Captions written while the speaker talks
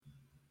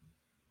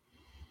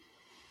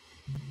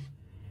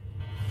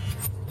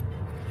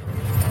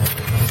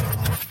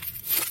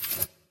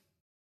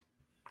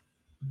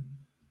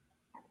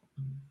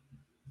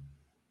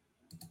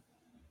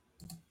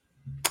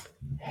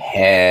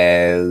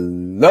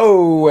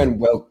Hello and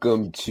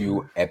welcome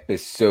to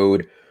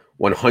episode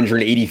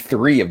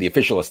 183 of the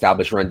official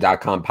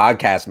EstablishRun.com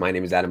podcast. My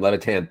name is Adam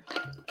Levitan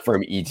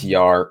from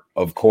ETR,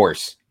 of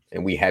course,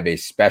 and we have a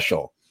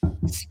special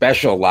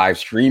live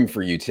stream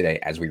for you today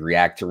as we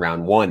react to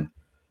round one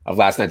of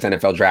last night's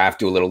NFL draft,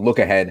 do a little look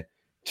ahead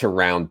to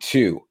round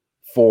two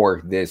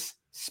for this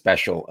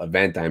special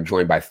event. I'm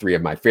joined by three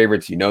of my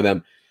favorites. You know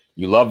them,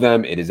 you love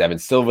them. It is Evan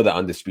Silva, the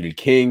undisputed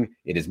king.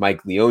 It is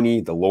Mike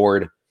Leone, the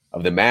Lord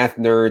of the math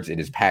nerds.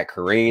 It is Pat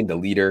Kerrane, the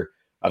leader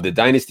of the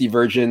dynasty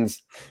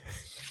virgins.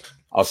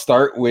 I'll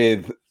start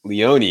with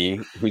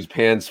Leone, whose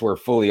pants were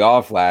fully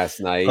off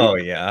last night. Oh,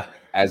 yeah.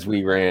 As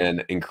we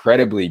ran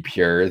incredibly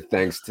pure,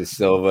 thanks to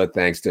Silva,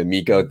 thanks to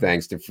Miko,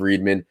 thanks to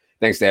Friedman,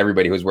 thanks to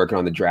everybody who was working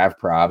on the draft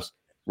props.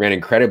 Ran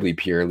incredibly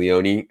pure.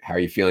 Leone, how are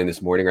you feeling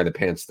this morning? Are the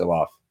pants still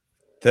off?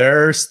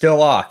 They're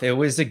still off. It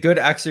was a good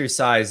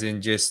exercise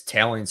in just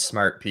telling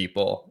smart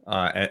people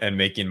and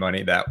making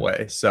money that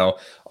way. So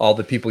all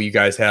the people you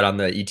guys had on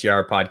the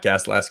ETR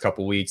podcast last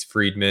couple of weeks,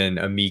 Friedman,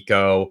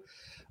 Amico,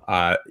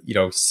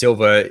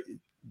 Silva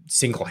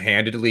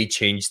single-handedly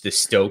changed the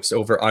Stokes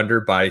over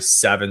under by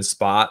 7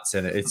 spots,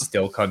 and it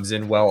still comes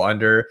in well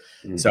under.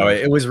 Mm-hmm. So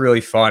it was really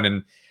fun.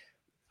 And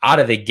out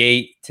of the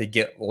gate to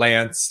get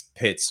Lance,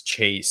 Pitts,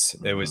 Chase,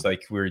 it was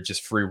like we were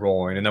just free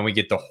rolling, and then we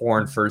get the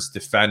Horn first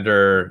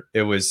defender.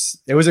 It was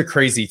a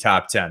crazy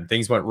top 10.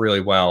 Things went really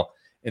well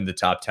in the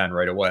top 10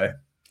 right away.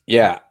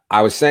 Yeah,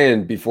 I was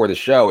saying before the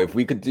show, if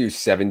we could do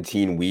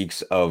 17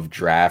 weeks of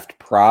draft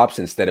props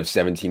instead of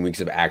 17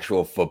 weeks of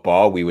actual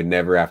football, we would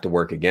never have to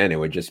work again.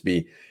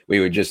 We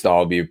would just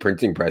all be a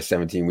printing press.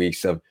 17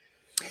 weeks of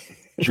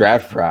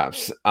draft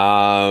props.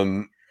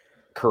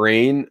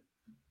 Kerrane,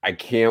 I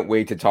can't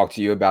wait to talk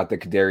to you about the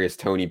Kadarius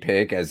Toney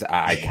pick, as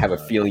I have a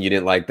feeling you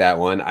didn't like that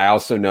one. I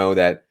also know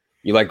that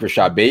you like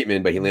Rashad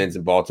Bateman, but he lands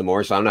in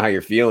Baltimore. So I don't know how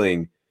you're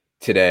feeling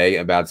today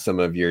about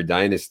some of your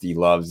dynasty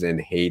loves and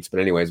hates.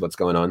 But anyways, what's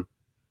going on?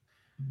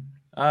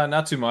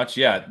 Not too much.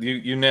 Yeah,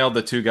 you nailed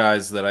the two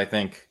guys that I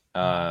think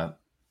are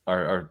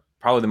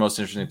probably the most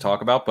interesting to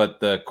talk about. But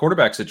the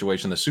quarterback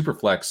situation, the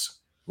Superflex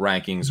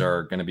rankings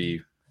are going to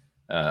be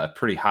a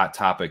pretty hot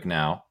topic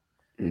now.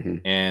 Mm-hmm.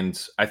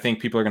 And I think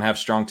people are going to have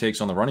strong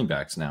takes on the running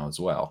backs now as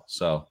well.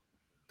 So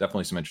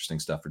definitely some interesting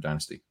stuff for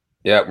Dynasty.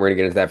 Yeah, we're going to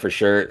get into that for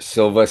sure.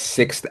 Silva,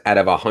 6th out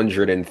of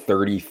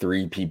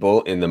 133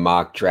 people in the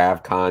mock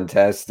draft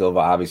contest. Silva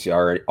obviously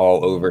already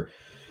all over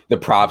the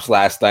props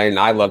last night. And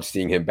I love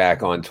seeing him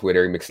back on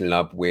Twitter, mixing it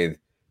up with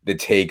the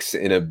takes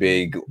in a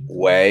big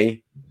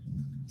way.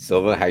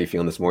 Silva, how are you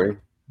feeling this morning?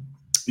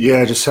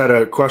 Yeah, I just had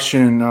a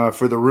question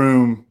for the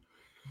room.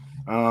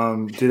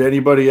 Did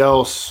anybody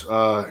else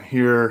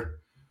here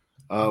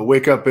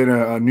wake up in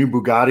a new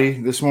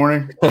Bugatti this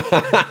morning?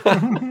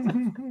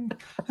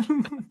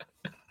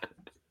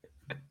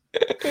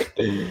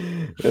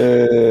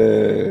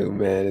 Oh,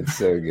 man, it's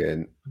so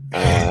good.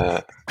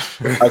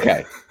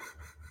 Okay.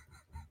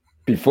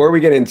 Before we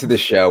get into the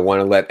show, I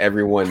want to let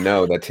everyone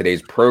know that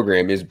today's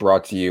program is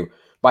brought to you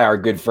by our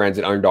good friends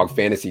at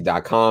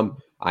UnderdogFantasy.com.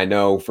 I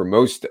know for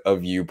most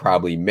of you,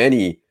 probably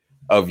many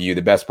of you,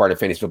 the best part of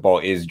fantasy football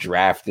is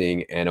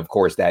drafting. And of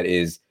course, that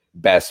is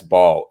best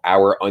ball.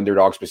 Our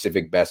underdog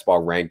specific best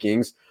ball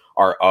rankings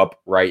are up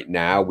right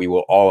now.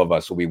 All of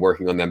us will be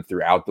working on them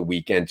throughout the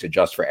weekend to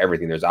adjust for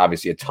everything. There's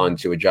obviously a ton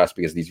to adjust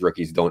because these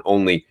rookies don't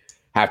only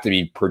have to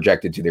be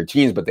projected to their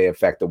teams, but they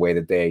affect the way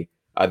that they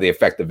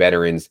affect the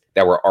veterans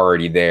that were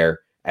already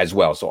there as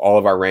well. So all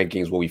of our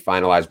rankings will be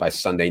finalized by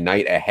Sunday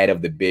night ahead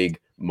of the big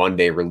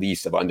Monday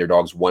release of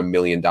Underdog's $1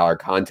 million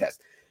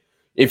contest.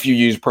 If you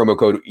use promo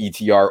code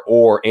ETR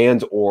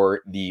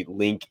or the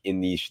link in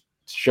the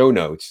show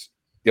notes,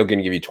 they're going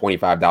to give you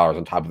 $25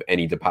 on top of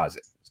any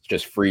deposit. It's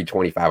just free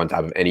 $25 on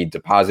top of any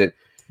deposit.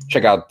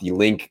 Check out the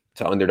link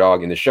to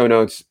Underdog in the show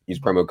notes. Use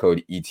promo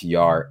code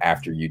ETR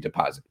after you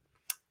deposit.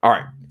 All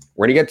right.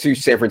 We're going to get to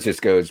San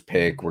Francisco's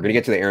pick. We're going to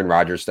get to the Aaron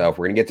Rodgers stuff.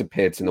 We're going to get to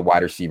Pitts and the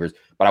wide receivers.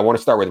 But I want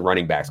to start with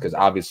running backs because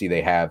obviously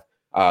they have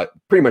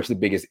pretty much the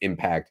biggest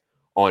impact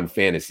on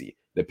fantasy.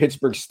 The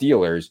Pittsburgh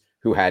Steelers,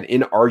 who had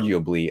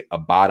inarguably a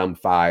bottom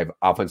 5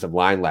 offensive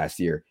line last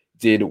year,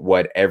 did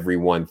what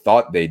everyone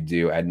thought they'd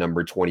do at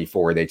number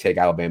 24. They take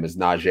Alabama's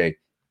Najee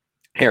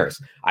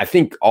Harris. I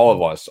think all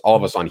of us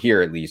on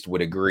here at least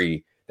would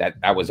agree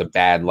that was a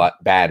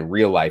bad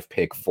real life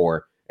pick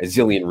for a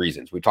zillion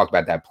reasons. We talked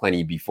about that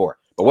plenty before.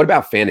 But what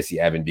about fantasy,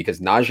 Evan?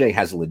 Because Najee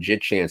has a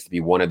legit chance to be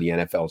one of the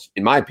NFL's,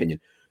 in my opinion,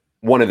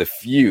 one of the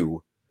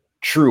few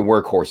true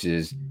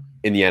workhorses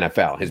in the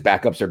NFL. His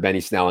backups are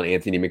Benny Snell and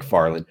Anthony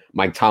McFarland.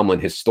 Mike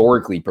Tomlin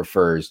historically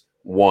prefers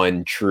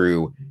one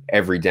true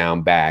every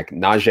down back.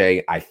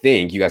 Najee, I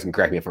think, you guys can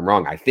correct me if I'm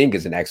wrong, I think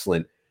is an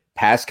excellent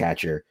pass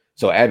catcher.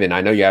 So, Evan,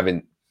 I know you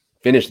haven't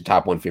finished the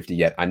top 150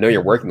 yet. I know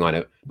you're working on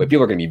it, but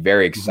people are going to be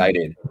very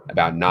excited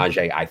about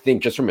Najee. I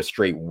think just from a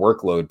straight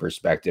workload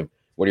perspective,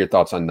 what are your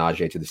thoughts on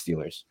Najee to the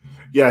Steelers?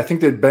 Yeah, I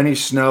think that Benny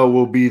Snell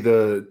will be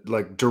the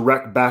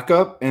direct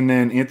backup, and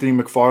then Anthony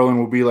McFarland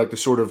will be like the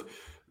sort of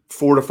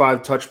 4 to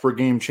 5 touch per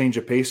game change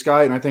of pace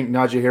guy, and I think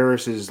Najee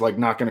Harris is like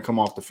not going to come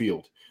off the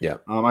field. Yeah,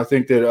 I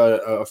think that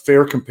a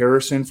fair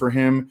comparison for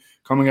him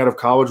coming out of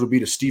college would be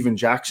to Steven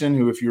Jackson,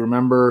 who, if you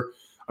remember,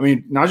 I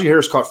mean, Najee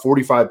Harris caught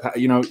 45.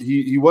 You know,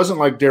 he wasn't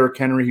like Derrick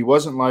Henry, he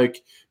wasn't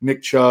like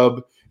Nick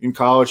Chubb in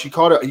college. He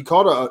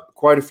caught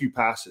quite a few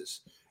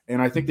passes,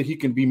 and I think that he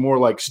can be more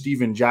like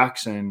Steven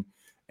Jackson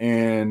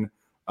and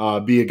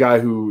be a guy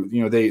who,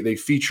 you know, they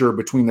feature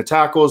between the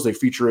tackles, they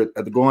feature it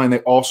at the goal line. They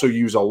also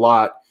use a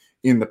lot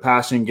in the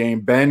passing game.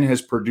 Ben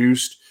has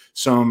produced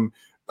some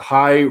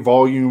high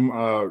volume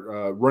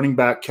running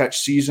back catch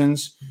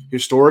seasons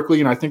historically,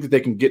 and I think that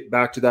they can get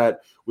back to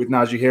that with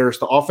Najee Harris.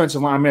 The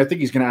offensive line, I mean, I think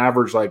he's going to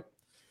average like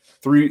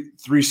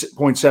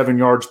 3.7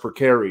 yards per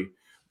carry,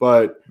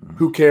 but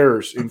who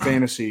cares in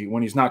fantasy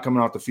when he's not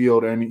coming off the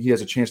field and he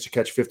has a chance to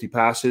catch 50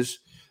 passes?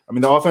 I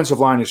mean, the offensive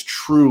line is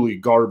truly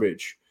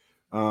garbage,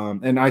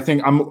 and I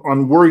think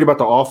I'm worried about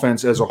the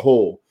offense as a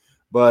whole,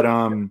 but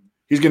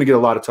he's going to get a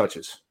lot of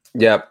touches.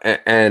 Yep.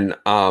 And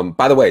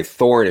by the way,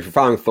 Thorne, if you're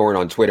following Thorne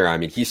on Twitter, I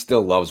mean, he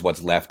still loves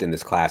what's left in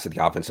this class at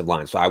the offensive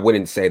line. So I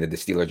wouldn't say that the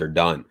Steelers are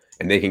done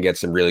and they can get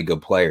some really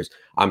good players.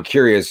 I'm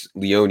curious,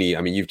 Leone,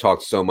 I mean, you've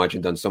talked so much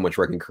and done so much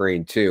work in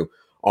Crane too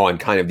on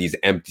kind of these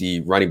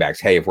empty running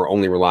backs. Hey, if we're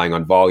only relying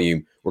on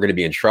volume, we're going to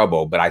be in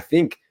trouble. But I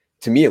think,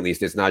 to me at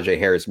least, this Najee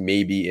Harris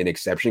may be an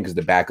exception because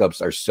the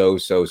backups are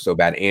so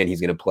bad and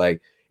he's going to play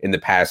in the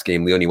pass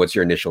game. Leone, what's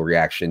your initial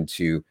reaction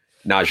to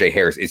Najee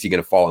Harris? Is he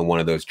going to fall in one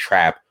of those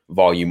trap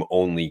volume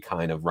only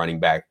kind of running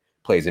back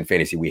plays in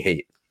fantasy we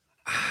hate?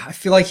 I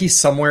feel like he's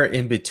somewhere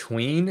in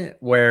between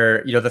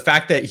where, you know, the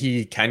fact that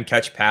he can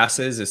catch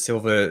passes as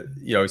Silva,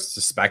 you know,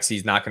 suspects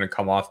he's not going to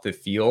come off the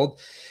field,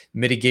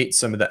 mitigate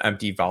some of the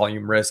empty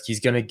volume risk. He's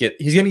going to get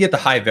the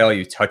high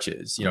value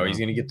touches, you know, he's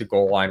going to get the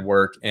goal line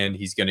work and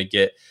he's going to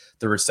get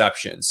the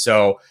reception.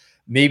 So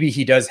maybe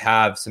he does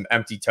have some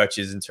empty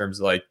touches in terms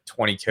of like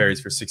 20 carries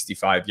for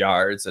 65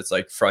 yards. That's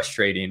like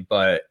frustrating.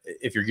 But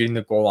if you're getting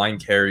the goal line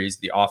carries,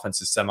 the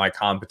offense is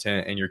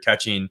semi-competent and you're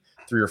catching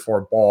 3 or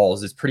 4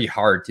 balls, it's pretty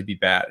hard to be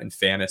bad in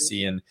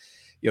fantasy. And,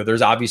 you know,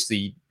 there's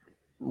obviously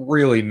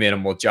really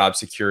minimal job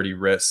security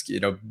risk.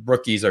 You know,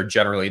 rookies are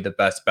generally the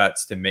best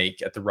bets to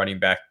make at the running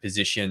back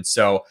position.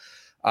 So,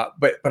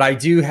 but I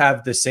do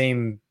have the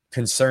same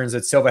concerns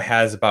that Silva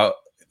has about,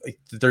 like,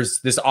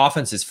 this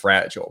offense is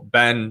fragile.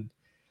 Ben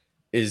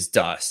is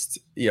dust.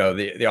 You know,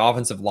 the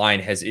offensive line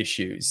has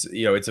issues.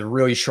 You know, it's a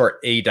really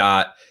short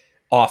ADOT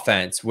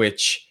offense,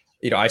 which,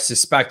 you know, I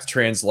suspect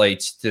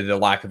translates to the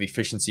lack of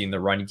efficiency in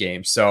the run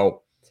game.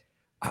 So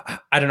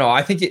I don't know.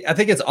 I think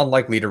it's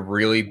unlikely to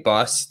really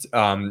bust,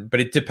 but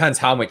it depends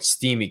how much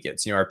steam he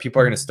gets. You know, are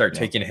people going to start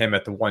taking him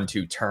at the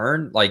 1-2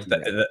 turn? Like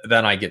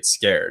then I get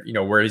scared. You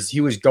know, whereas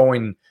he was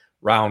going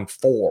round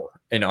 4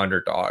 in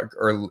underdog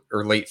or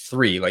late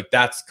 3, like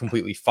that's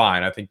completely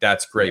fine. I think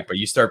that's great. But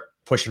you start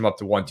pushing him up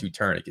to 1-2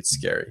 turn, it gets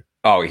scary.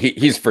 Oh,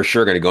 he's for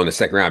sure going to go in the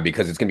second round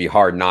because it's going to be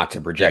hard not to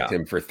project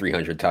him for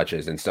 300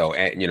 touches. And so,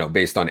 you know,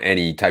 based on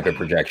any type of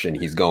projection,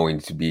 he's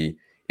going to be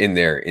in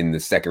there in the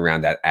second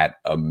round at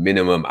a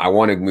minimum. I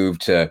want to move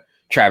to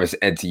Travis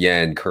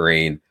Etienne,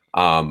 Corain.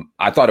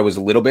 I thought it was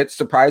a little bit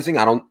surprising.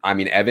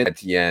 Evan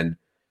Etienne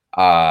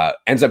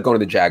ends up going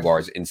to the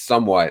Jaguars in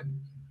somewhat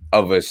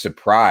of a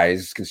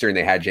surprise considering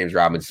they had James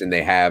Robinson.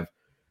 They have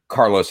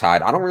Carlos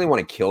Hyde. I don't really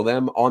want to kill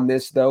them on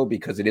this though,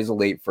 because it is a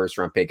late first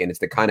round pick and it's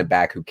the kind of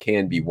back who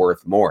can be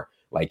worth more.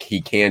 Like he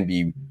can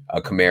be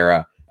a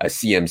Kamara, a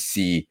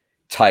CMC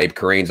type.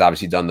 Corain's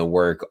obviously done the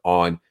work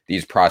on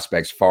these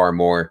prospects far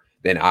more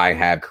than I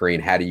have. Corain,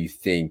 how do you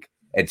think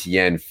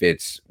Etienne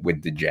fits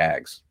with the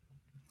Jags?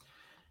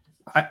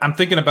 I'm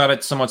thinking about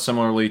it somewhat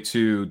similarly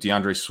to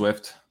DeAndre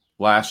Swift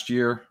last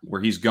year,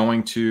 where he's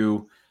going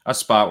to a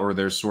spot where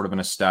there's sort of an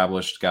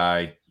established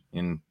guy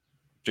in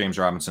James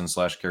Robinson /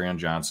 Kerryon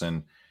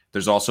Johnson.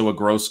 There's also a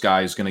gross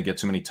guy who's going to get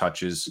too many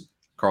touches.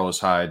 Carlos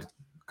Hyde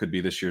could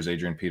be this year's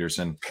Adrian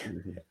Peterson.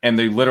 And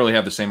they literally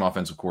have the same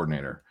offensive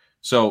coordinator.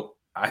 So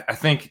I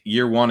think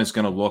year one is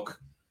going to look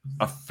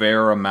a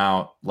fair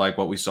amount like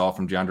what we saw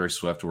from DeAndre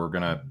Swift. We're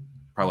going to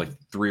probably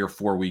 3 or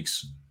 4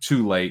 weeks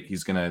too late.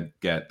 He's going to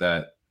get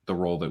the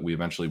role that we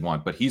eventually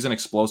want. But he's an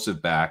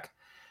explosive back,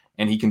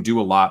 and he can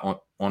do a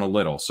lot on a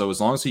little. So as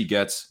long as he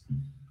gets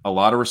a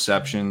lot of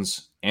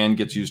receptions and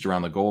gets used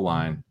around the goal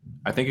line,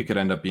 I think it could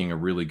end up being a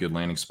really good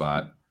landing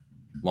spot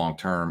long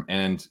term.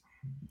 And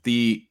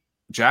the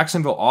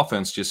Jacksonville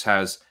offense just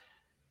has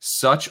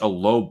such a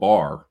low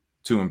bar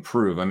to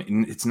improve. I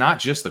mean, it's not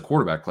just the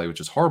quarterback play, which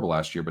is horrible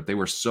last year, but they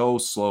were so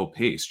slow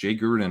paced. Jay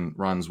Gruden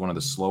runs one of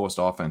the slowest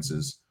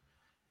offenses,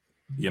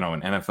 in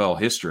NFL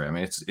history. I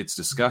mean, it's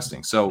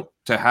disgusting. So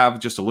to have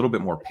just a little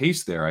bit more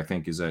pace there, I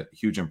think is a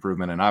huge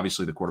improvement. And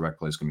obviously the quarterback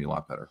play is going to be a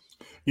lot better.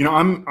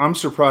 I'm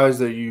surprised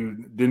that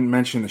you didn't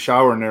mention the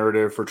shower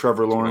narrative for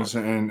Trevor Lawrence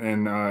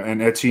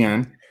and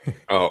Etienne.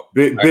 Oh,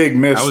 big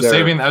miss. I was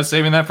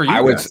saving that for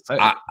you.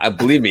 I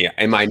believe me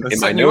in my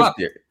notes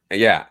here.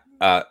 Yeah.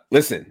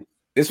 Listen,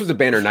 this was a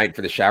banner night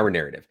for the shower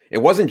narrative. It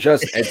wasn't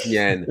just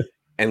Etienne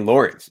and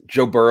Lawrence.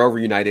 Joe Burrow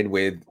reunited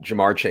with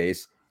Jamar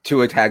Chase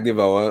Tua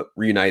Tagovailoa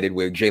reunited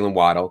with Jalen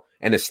Waddle,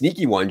 and a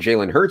sneaky one,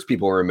 Jalen Hurts,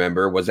 people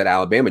remember, was at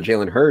Alabama.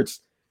 Jalen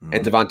Hurts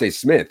and Devontae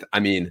Smith. I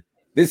mean,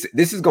 this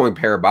is going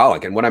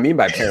parabolic. And what I mean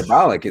by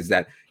parabolic is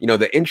that,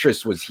 the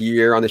interest was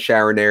here on the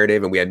shower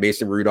narrative, and we had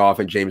Mason Rudolph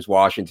and James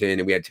Washington,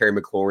 and we had Terry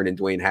McLaurin and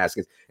Dwayne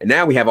Haskins. And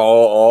now we have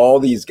all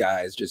these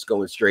guys just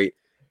going straight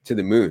to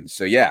the moon.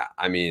 So, yeah,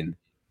 I mean,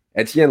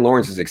 Etienne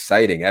Lawrence is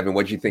exciting. Evan,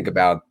 what do you think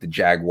about the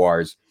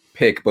Jaguars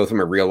pick, both from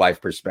a real-life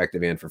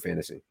perspective and for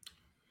fantasy?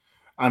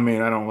 I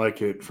mean, I don't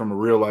like it from a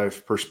real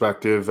life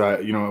perspective.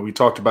 We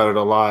talked about it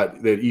a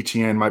lot that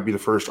ETN might be the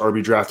first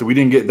RB drafted. We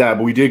didn't get that,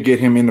 but we did get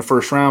him in the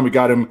first round. We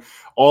got him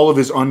all of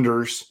his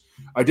unders.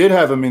 I did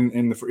have him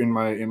in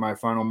my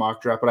final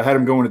mock draft, but I had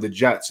him going to the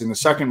Jets. In the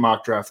second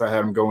mock draft, I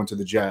had him going to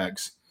the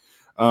Jags.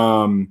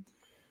 I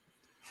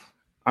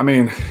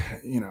mean,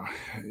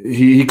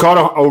 he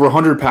caught over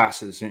 100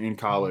 passes in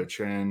college,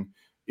 and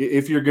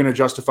if you're going to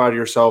justify to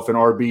yourself an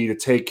RB to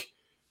take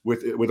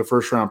with a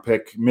first round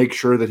pick, make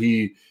sure that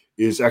he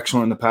is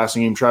excellent in the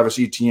passing game. Travis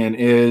Etienne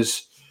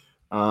is.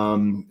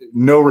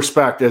 No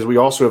respect, as we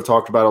also have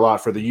talked about a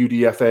lot, for the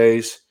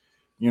UDFAs.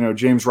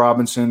 James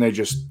Robinson, they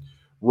just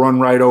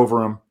run right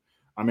over him.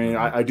 I mean,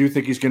 I do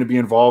think he's going to be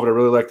involved. I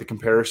really like the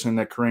comparison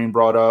that Crane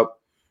brought up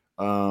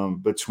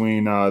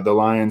between the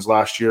Lions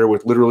last year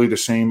with literally the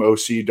same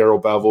OC,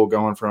 Darrell Bevell,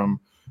 going from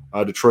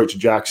Detroit to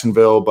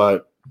Jacksonville.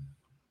 But,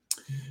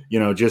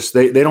 just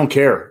they don't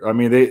care. I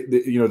mean,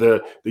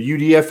 the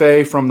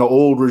UDFA from the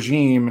old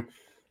regime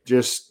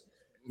just –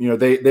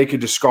 they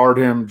could discard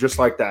him just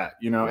like that,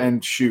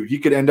 and shoot, he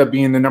could end up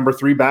being the number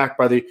 3 back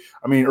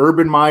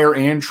Urban Meyer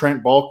and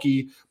Trent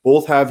Baalke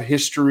both have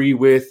history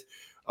with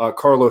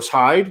Carlos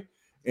Hyde,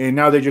 and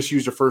now they just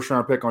used a first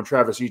round pick on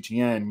Travis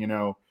Etienne.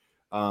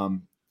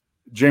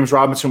 James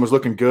Robinson was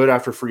looking good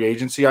after free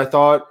agency, I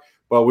thought,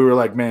 but we were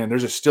like, man,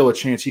 there's still a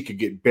chance he could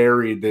get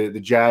buried. The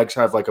Jags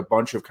have like a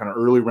bunch of kind of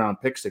early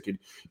round picks that could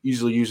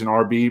easily use an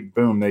RB.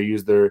 Boom, they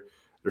use their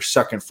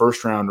second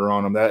first rounder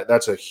on them.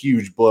 That's a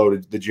huge blow to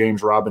the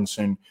James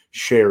Robinson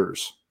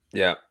shares.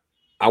 Yeah.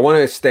 I want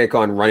to stick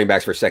on running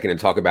backs for a second and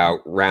talk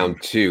about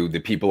round 2. The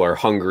people are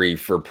hungry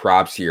for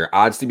props here.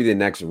 Odds to be the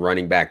next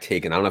running back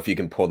taken. I don't know if you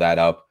can pull that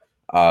up,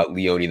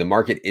 Leone. The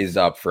market is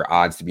up for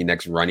odds to be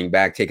next running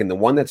back taken. The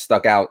one that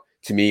stuck out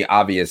to me,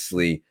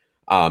 obviously,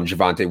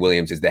 Javonte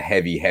Williams is the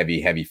heavy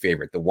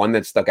favorite. The one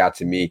that stuck out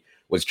to me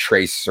was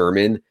Trey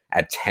Sermon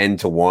at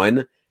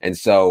 10-1. And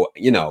so,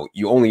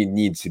 you only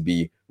need to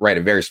be right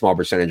a very small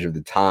percentage of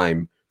the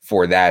time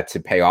for that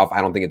to pay off.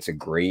 I don't think it's a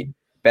great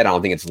bet. I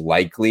don't think it's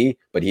likely,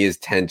 but he is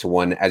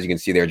 10-1. As you can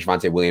see there,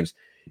 Javonte Williams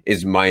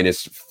is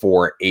minus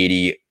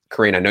 480.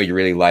 Corinne, I know you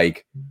really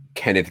like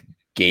Kenneth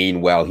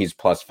Gainwell. He's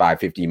plus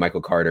 550.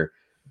 Michael Carter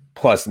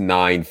plus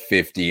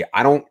 950.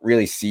 I don't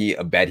really see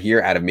a bet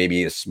here out of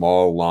maybe a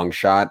small long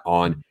shot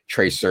on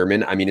Trey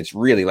Sermon. I mean, it's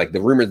really like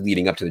the rumors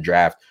leading up to the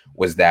draft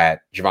was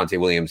that Javonte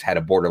Williams had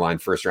a borderline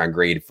first round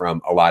grade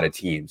from a lot of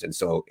teams. And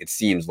so it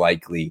seems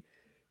likely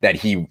that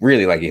he'll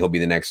be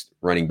the next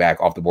running back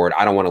off the board.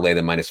 I don't want to lay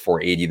the minus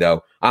 480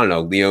 though. I don't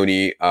know,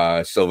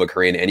 Leone, Silva,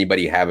 Corinne,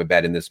 anybody have a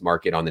bet in this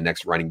market on the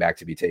next running back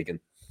to be taken?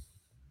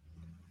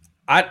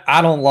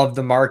 I don't love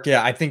the market.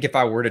 I think if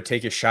I were to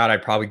take a shot,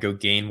 I'd probably go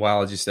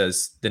Gainwell just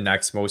as the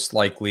next most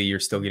likely.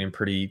 You're still getting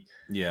pretty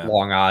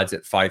long odds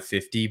at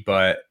 550,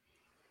 but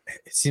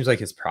it seems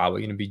like it's probably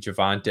going to be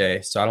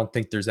Javonte. So I don't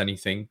think there's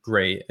anything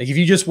great. Like if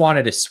you just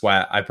wanted to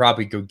sweat, I'd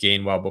probably go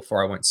Gainwell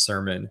before I went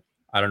Sermon.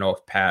 I don't know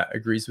if Pat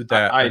agrees with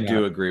that. I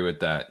do agree with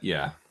that.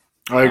 Yeah.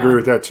 I agree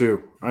with that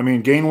too. I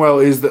mean,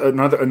 Gainwell is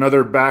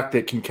another back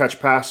that can catch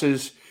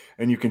passes,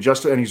 and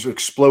and he's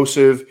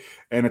explosive,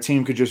 and a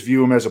team could just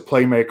view him as a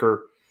playmaker.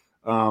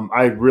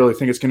 I really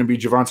think it's going to be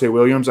Javonte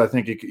Williams. I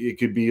think it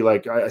could be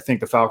like, I think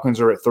the Falcons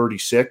are at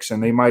 36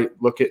 and they might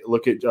look at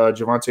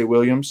Javonte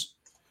Williams,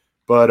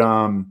 but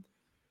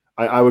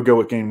I would go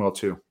with Gainwell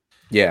too.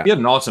 Yeah. He had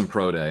an awesome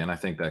pro day, and I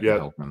think that could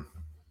help him.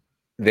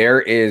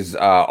 There is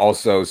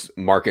also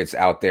markets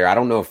out there. I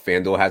don't know if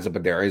FanDuel has it,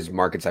 but there is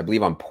markets, I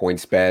believe, on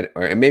PointsBet,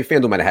 and maybe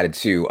FanDuel might have had it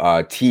too.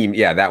 Team,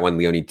 yeah, that one,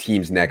 Leone,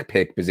 team's next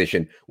pick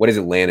position. What is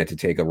Atlanta to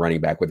take a running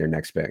back with their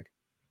next pick?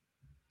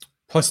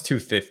 Plus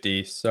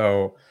 250.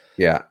 So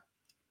yeah,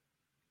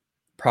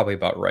 probably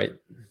about right.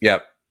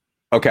 Yep.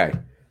 Okay.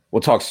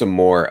 We'll talk some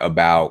more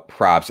about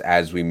props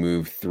as we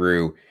move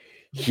through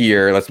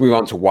here. Let's move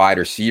on to wide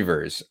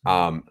receivers.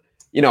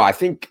 I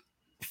think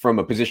from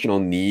a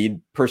positional need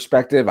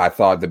perspective, I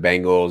thought the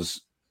Bengals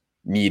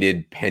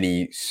needed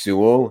Penny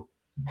Sewell.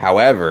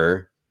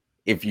 However,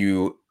 if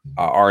you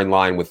are in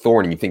line with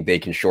Thorne and you think they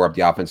can shore up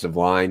the offensive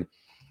line,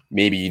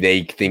 maybe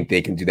they think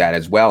they can do that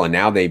as well. And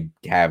now they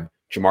have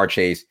Jamar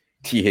Chase,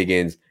 T.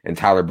 Higgins, and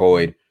Tyler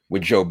Boyd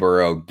with Joe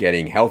Burrow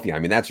getting healthy. I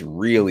mean, that's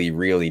really,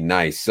 really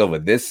nice. Silva,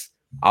 this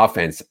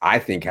offense, I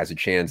think, has a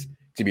chance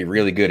to be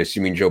really good,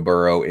 assuming Joe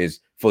Burrow is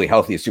fully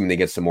healthy, assuming they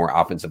get some more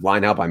offensive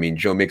line help. I mean,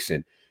 Joe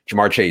Mixon,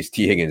 Jamar Chase,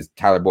 T. Higgins,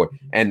 Tyler Boyd.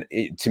 And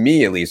to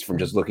me, at least from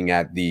just looking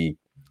at the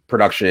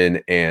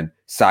production and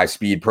size,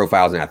 speed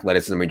profiles and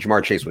athleticism, I mean,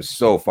 Jamar Chase was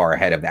so far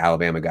ahead of the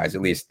Alabama guys,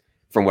 at least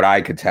from what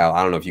I could tell.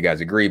 I don't know if you guys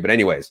agree, but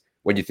anyways,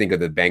 what do you think of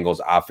the Bengals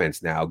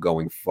offense now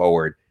going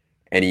forward?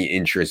 Any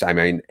interest? I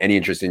mean, any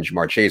interest in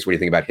Ja'Marr Chase? What do you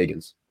think about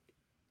Higgins?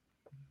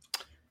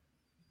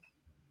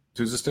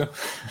 Who's this to?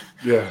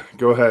 Yeah,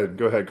 go ahead,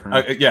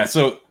 Kern. Yeah,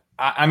 so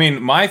I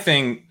mean, my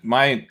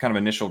kind of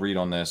initial read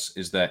on this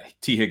is that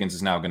T. Higgins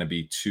is now going to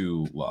be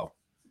too low.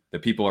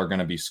 That people are going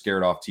to be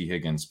scared off T.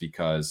 Higgins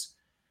because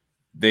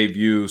they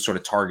view sort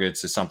of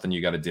targets as something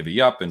you got to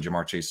divvy up, and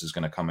Ja'Marr Chase is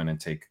going to come in and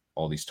take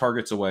all these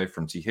targets away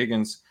from T.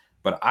 Higgins.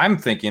 But I'm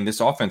thinking this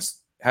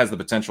offense has the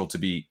potential to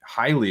be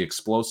highly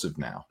explosive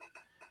now,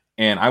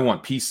 and I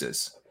want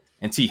pieces.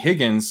 And T.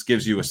 Higgins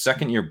gives you a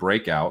second-year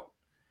breakout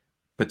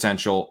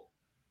potential,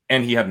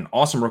 and he had an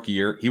awesome rookie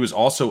year. He was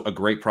also a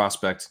great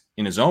prospect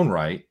in his own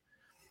right.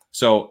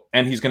 So,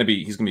 and he's going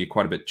to be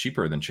quite a bit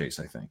cheaper than Chase,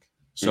 I think.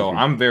 So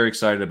I'm very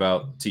excited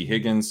about T.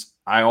 Higgins.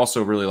 I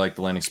also really like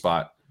the landing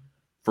spot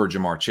for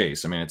Ja'Marr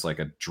Chase. I mean, it's like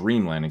a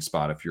dream landing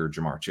spot if you're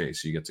Ja'Marr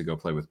Chase. You get to go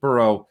play with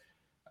Burrow.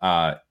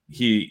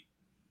 He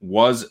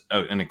was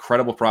an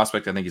incredible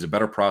prospect. I think he's a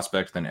better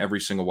prospect than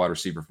every single wide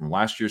receiver from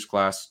last year's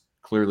class.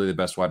 Clearly the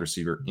best wide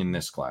receiver in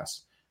this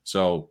class.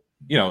 So,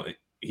 you know,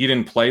 he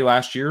didn't play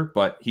last year,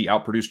 but he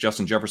outproduced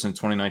Justin Jefferson in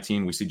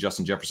 2019. We see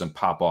Justin Jefferson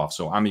pop off.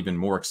 So I'm even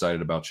more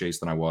excited about Chase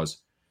than I was,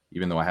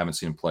 even though I haven't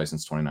seen him play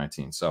since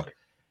 2019. So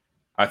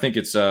I think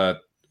it's a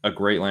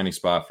great landing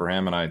spot for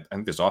him, and I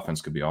think this offense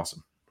could be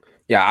awesome.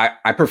 Yeah,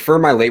 I prefer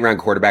my late round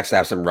quarterbacks to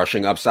have some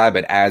rushing upside,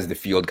 but as the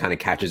field kind of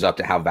catches up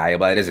to how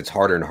valuable it is, it's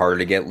harder and harder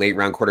to get late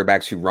round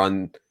quarterbacks who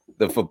run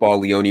the football.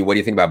 Leone, what do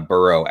you think about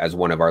Burrow as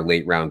one of our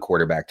late round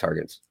quarterback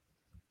targets?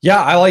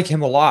 Yeah, I like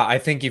him a lot. I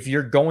think if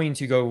you're going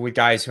to go with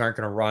guys who aren't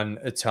going to run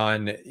a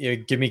ton,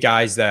 give me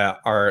guys that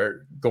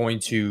are going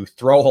to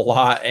throw a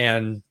lot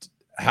and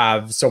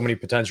have so many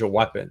potential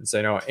weapons.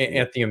 I know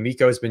Anthony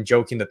Amico has been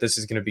joking that this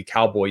is going to be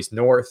Cowboys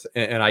North,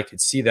 and I could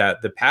see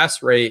that. The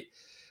pass rate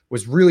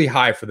was really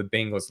high for the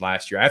Bengals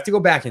last year. I have to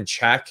go back and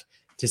check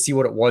to see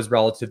what it was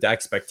relative to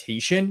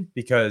expectation,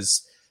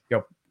 because, you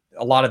know,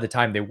 a lot of the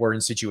time they were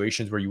in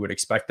situations where you would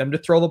expect them to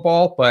throw the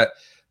ball, but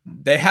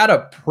they had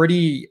a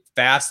pretty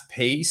fast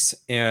pace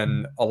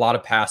and a lot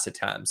of pass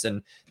attempts.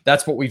 And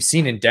that's what we've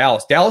seen in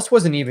Dallas. Dallas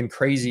wasn't even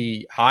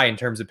crazy high in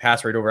terms of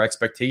pass rate over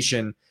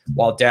expectation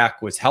while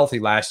Dak was healthy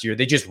last year.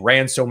 They just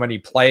ran so many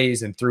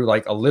plays and threw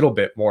like a little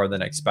bit more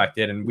than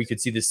expected. And we could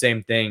see the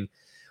same thing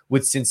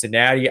with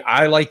Cincinnati.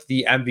 I like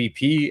the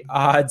MVP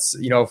odds,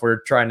 you know, if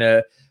we're trying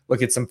to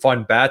look at some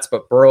fun bets,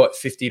 but Burrow at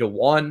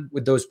 50-1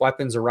 with those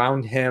weapons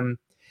around him.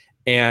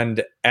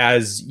 And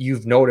as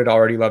you've noted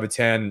already,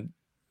 Levitan,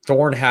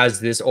 Thorne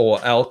has this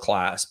OL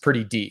class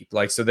pretty deep,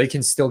 like, so they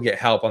can still get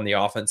help on the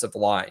offensive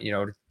line. You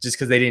know, just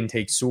because they didn't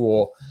take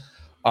Sewell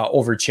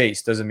over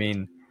Chase doesn't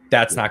mean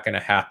that's not going to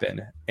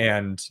happen.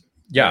 And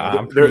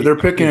yeah, they're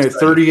picking at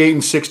 38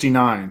 and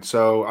 69.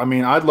 So I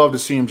mean, I'd love to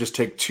see him just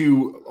take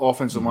two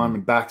offensive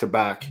linemen back to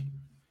back.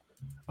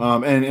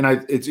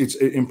 It's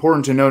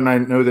important to note, and I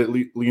know that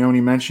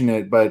Leone mentioned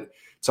it, but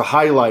it's a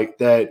highlight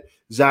that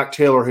Zach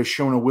Taylor has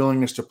shown a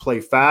willingness to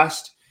play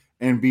fast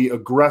and be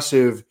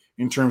aggressive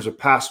in terms of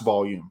pass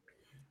volume.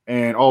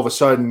 And all of a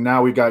sudden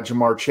now we got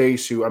Ja'Marr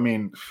Chase, who, I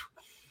mean,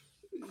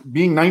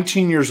 being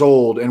 19 years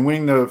old and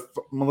winning the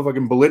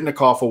motherfucking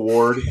Biletnikoff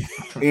Award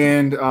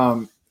and,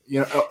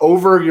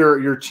 over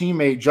your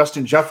teammate,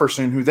 Justin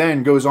Jefferson, who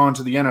then goes on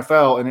to the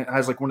NFL and it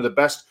has like one of the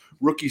best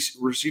rookie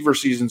receiver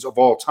seasons of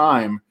all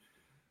time.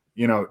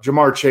 You know,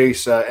 Ja'Marr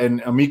Chase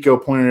and Amico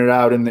pointed it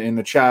out in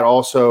the chat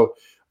also,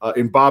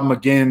 in Bob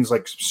McGinn's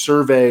like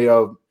survey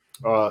of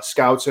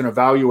scouts and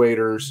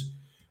evaluators,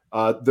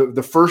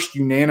 the first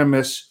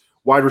unanimous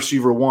wide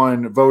receiver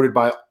one voted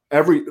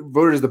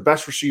as the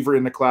best receiver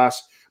in the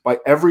class by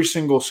every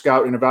single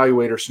scout and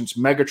evaluator since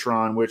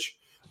Megatron, which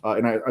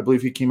and I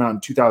believe he came out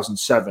in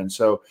 2007.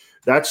 So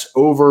that's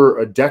over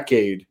a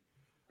decade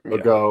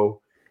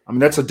ago. I mean,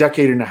 that's a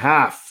decade and a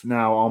half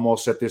now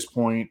almost at this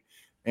point,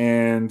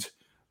 and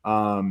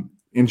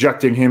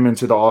injecting him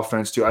into the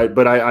offense too.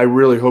 But I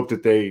really hope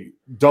that they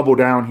double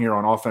down here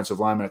on offensive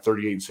linemen at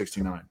 38 and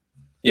 69.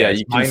 Yeah,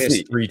 you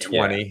minus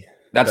 320. Yeah.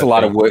 That's a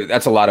lot of wood.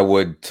 That's a lot of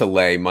wood to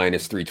lay.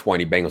 Minus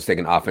 320. Bengals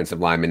taking offensive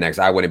lineman next.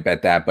 I wouldn't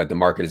bet that, but the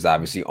market is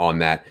obviously on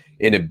that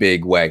in a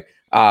big way.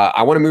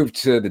 I want to move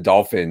to the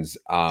Dolphins,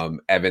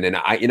 Evan, and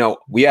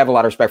we have a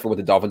lot of respect for what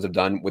the Dolphins have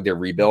done with their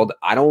rebuild.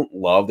 I don't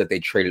love that they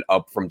traded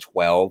up from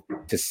 12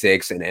 to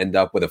 6 and end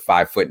up with a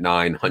 5'9",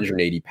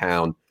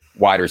 180-pound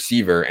wide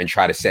receiver and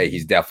try to say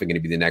he's definitely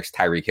going to be the next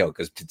Tyreek Hill.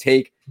 Because to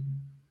take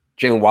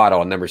Jalen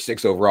Waddle, number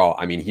 6 overall,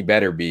 I mean, he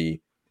better be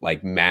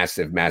like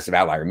massive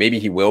outlier. Maybe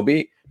he will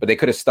be, but they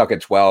could have stuck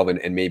at 12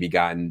 and maybe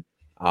gotten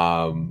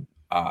a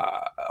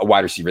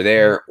wide receiver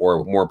there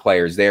or more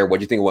players there.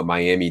 What do you think of what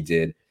Miami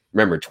did?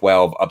 Remember,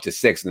 12 up to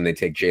 6, and then they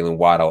take Jalen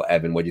Waddle.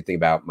 Evan, what do you think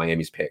about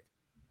Miami's pick?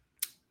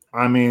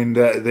 I mean,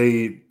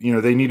 they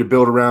need to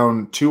build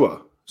around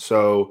Tua.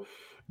 So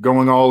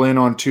going all in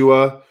on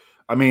Tua,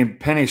 I mean,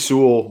 Penei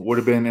Sewell would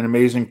have been an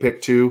amazing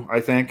pick too, I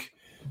think.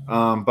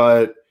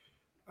 But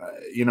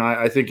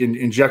I think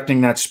injecting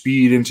that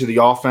speed into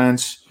the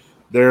offense,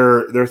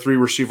 Their three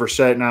receiver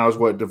set now is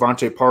what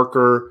Devontae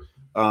Parker,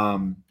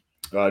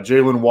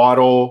 Jalen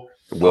Waddle,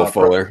 Will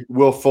Fuller.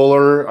 Will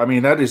Fuller. I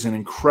mean, that is an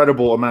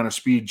incredible amount of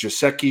speed.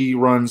 Gesicki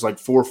runs like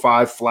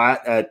 4.5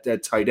 flat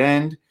at tight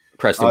end.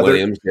 Preston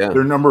Williams.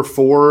 Their number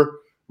 4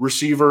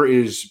 receiver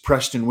is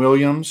Preston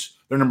Williams.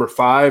 Their number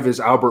 5 is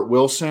Albert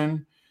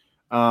Wilson.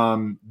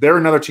 They're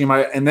another team.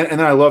 And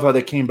then I love how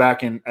they came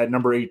back at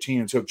number 18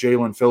 and took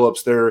Jalen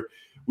Phillips.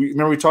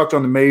 We talked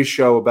on the Mays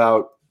show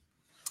about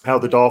how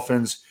the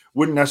Dolphins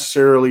wouldn't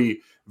necessarily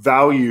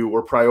value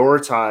or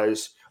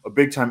prioritize a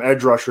big time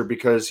edge rusher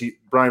because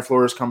Brian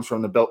Flores comes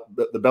from the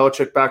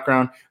Belichick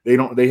background.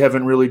 They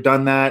haven't really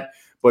done that.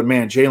 But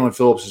man, Jalen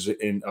Phillips is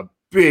in a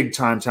big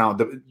time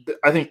talent.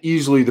 I think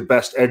easily the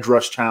best edge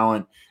rush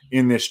talent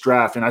in this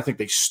draft, and I think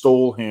they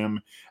stole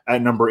him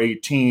at number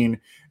 18.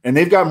 And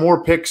they've got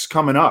more picks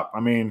coming up. I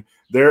mean,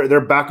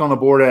 they're back on the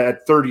board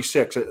at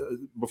 36.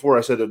 Before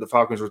I said that the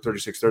Falcons were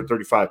 36, they're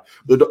 35.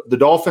 The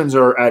Dolphins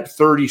are at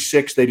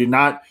 36. They did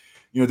not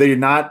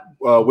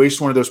waste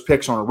one of those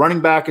picks on a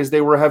running back as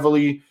they were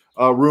heavily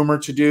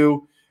rumored to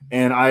do.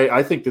 And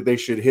I think that they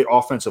should hit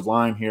offensive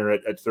line here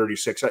at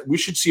 36. We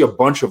should see a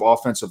bunch of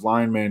offensive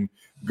linemen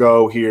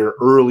go here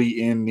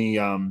early in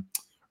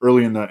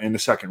the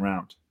second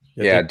round.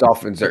 Yeah,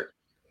 Dolphins are.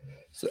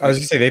 So I was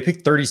gonna say they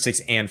picked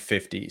 36 and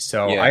 50.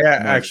 So yeah, I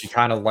actually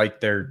kind of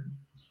like their,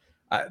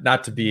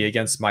 not to be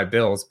against my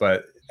Bills,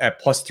 but at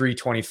plus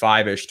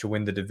 325-ish to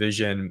win the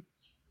division.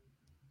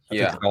 I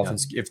think the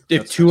Dolphins,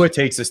 if Tua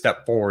takes a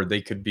step forward,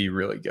 they could be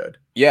really good.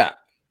 Yeah.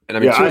 And I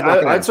mean,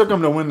 I took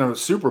them to win the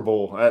Super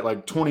Bowl at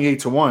like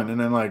 28-1, and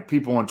then like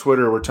people on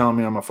Twitter were telling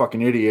me I'm a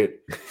fucking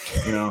idiot.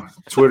 You know,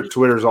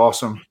 Twitter's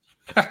awesome,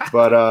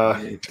 but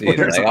dude,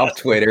 lay off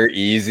Twitter,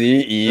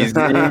 easy.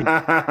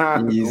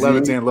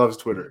 Levitan loves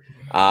Twitter.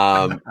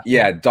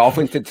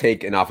 Dolphins to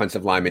take an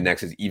offensive lineman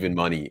next is even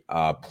money,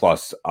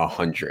 plus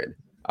 100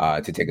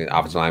 to take an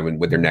offensive lineman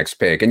with their next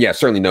pick, and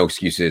certainly no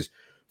excuses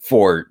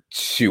for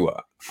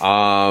Tua.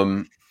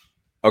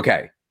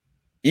 Okay.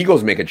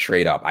 Eagles make a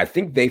trade up. I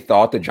think they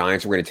thought the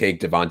Giants were going to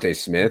take Devontae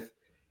Smith,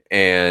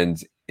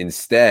 and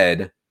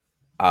instead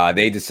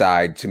they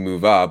decide to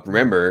move up.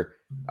 Remember,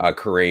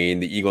 Kareem,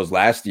 the Eagles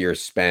last year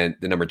spent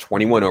the number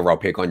 21 overall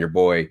pick on your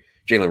boy,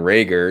 Jalen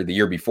Reagor. The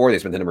year before, they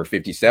spent the number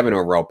 57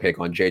 overall pick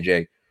on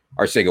JJ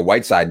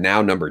Arcega-Whiteside.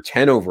 Now number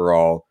 10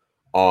 overall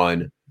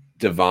on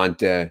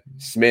Devonta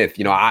Smith.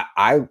 You know,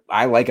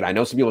 I like it. I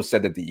know some people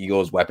said that the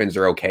Eagles' weapons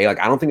are okay. Like,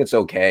 I don't think it's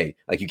okay.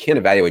 Like, you can't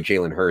evaluate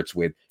Jalen Hurts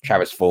with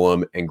Travis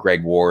Fulgham and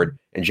Greg Ward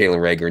and Jalen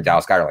Reagor and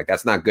Dallas Goedert. Like,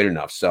 that's not good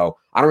enough. So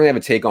I don't really have a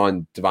take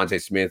on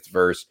Devonta Smith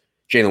versus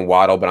Jalen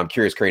Waddle, but I'm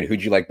curious, Kareem,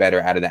 who'd you like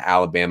better out of the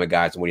Alabama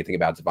guys, and what do you think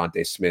about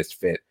Devonta Smith's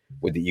fit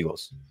with the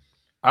Eagles?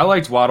 I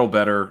liked Waddle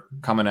better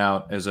coming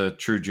out as a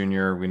true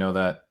junior. We know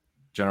that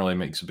generally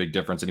makes a big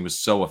difference, and he was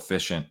so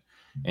efficient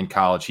in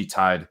college. He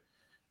tied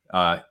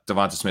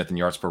Devonta Smith in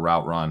yards per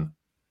route run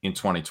in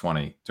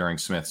 2020 during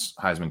Smith's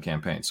Heisman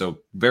campaign. So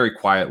very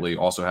quietly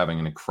also having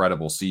an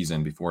incredible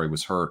season before he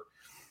was hurt.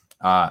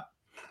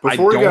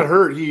 Before he got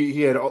hurt,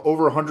 he had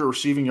over 100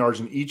 receiving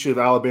yards in each of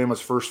Alabama's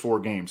first 4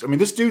 games. I mean,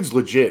 this dude's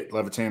legit,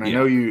 Levitan. I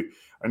know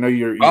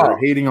you're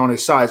hating on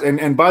his size.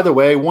 And by the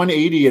way,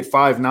 180 at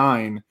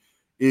 5'9"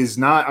 is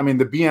not, I mean,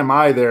 the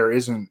BMI there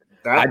isn't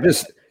that.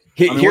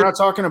 We're not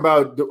talking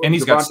about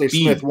Devontae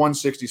Smith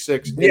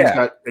 166.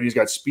 And he's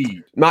got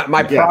speed.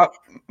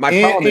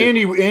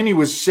 And he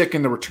was sick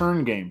in the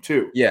return game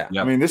too. Yeah.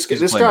 I mean, this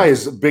guy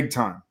is big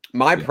time.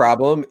 My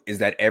problem is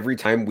that every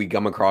time we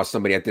come across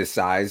somebody at this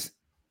size,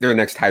 they're the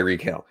next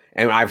Tyreek Hill.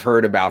 And I've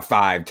heard about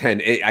 5,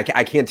 10.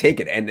 I can't take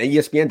it. And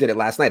ESPN did it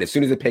last night. As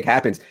soon as the pick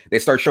happens, they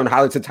start showing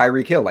highlights of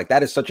Tyreek Hill. Like,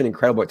 that is such an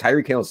incredible –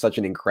 Tyreek Hill is such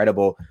an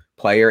incredible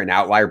player, an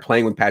outlier,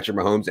 playing with Patrick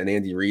Mahomes and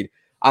Andy Reid.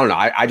 I don't know.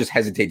 I just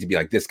hesitate to be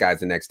like, this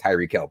guy's the next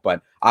Tyreek Hill.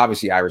 But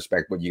obviously, I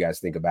respect what you guys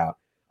think about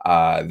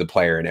the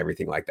player and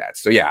everything like that.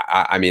 So, yeah,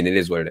 I mean, it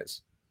is what it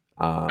is.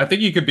 I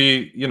think he could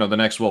be, the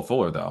next Will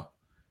Fuller, though.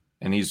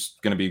 And he's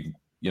going to be,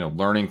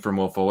 learning from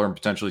Will Fuller and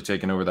potentially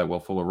taking over that Will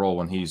Fuller role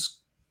when he's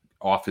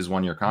off his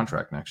 1-year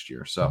contract next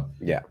year. So,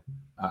 yeah,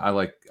 I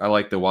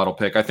like the Waddle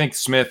pick. I think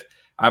Smith,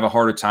 I have a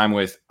harder time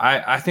with.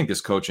 I think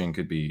this coaching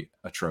could be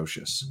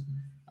atrocious.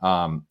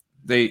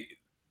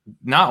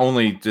 Not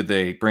only did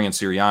they bring in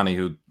Sirianni,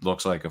 who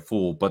looks like a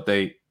fool, but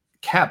they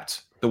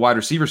kept the wide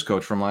receivers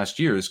coach from last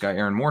year, this guy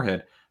Aaron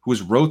Moorhead, who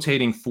was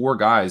rotating 4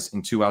 guys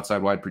in 2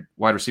 outside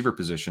wide receiver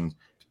positions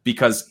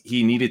because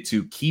he needed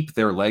to keep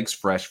their legs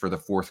fresh for the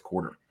 4th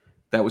quarter.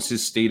 That was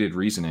his stated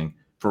reasoning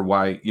for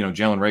why,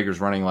 Jalen Reagor's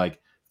running like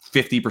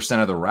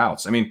 50% of the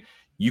routes. I mean,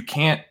 you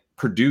can't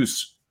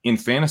produce in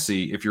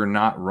fantasy if you're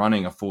not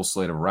running a full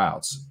slate of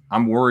routes.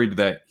 I'm worried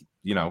that,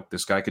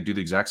 this guy could do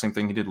the exact same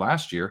thing he did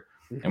last year.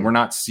 And we're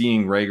not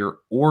seeing Reagor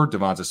or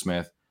Devonta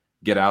Smith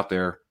get out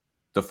there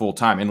the full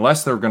time,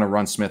 unless they're going to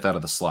run Smith out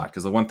of the slot.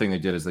 Because the one thing they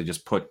did is they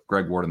just put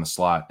Greg Ward in the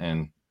slot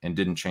and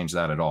didn't change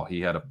that at all.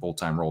 He had a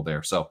full-time role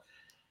there. So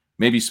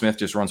maybe Smith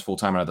just runs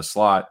full-time out of the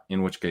slot,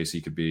 in which case he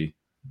could be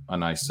a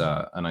nice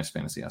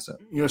fantasy asset.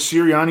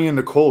 Sirianni and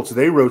the Colts,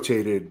 they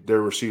rotated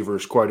their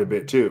receivers quite a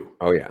bit too.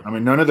 Oh yeah. I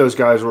mean, none of those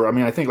guys were. I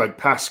mean, I think like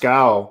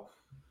Pascal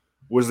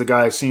was the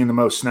guy seeing the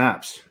most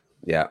snaps.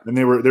 Yeah, and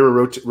they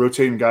were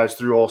rotating guys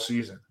through all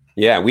season.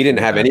 Yeah, we didn't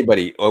have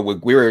anybody.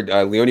 We were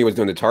Leone was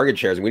doing the target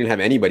shares, and we didn't have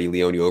anybody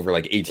Leone over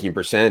like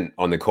 18%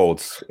 on the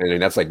Colts,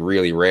 and that's like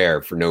really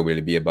rare for nobody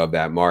to be above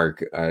that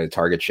mark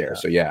target share.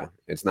 So yeah,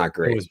 it's not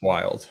great. It was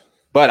wild.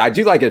 But I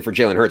do like it for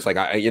Jalen Hurts. Like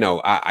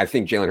I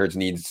think Jalen Hurts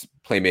needs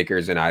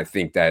playmakers, and I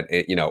think that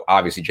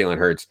obviously Jalen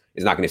Hurts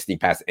is not going to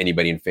sneak past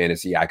anybody in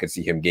fantasy. I could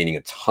see him gaining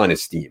a ton of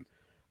steam.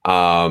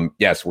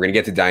 Yes, we're going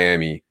to get to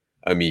Diami,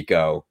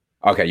 Amico.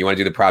 Okay, you want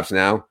to do the props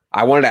now?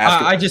 I wanted to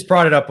ask. I just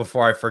brought it up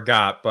before I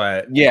forgot,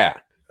 but yeah,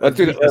 let's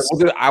do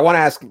the. I want to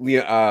ask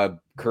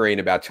Corain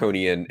about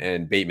Tony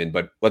and Bateman,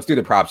 but let's do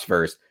the props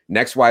first.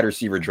 Next wide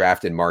receiver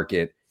drafted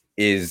market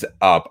is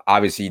up.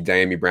 Obviously,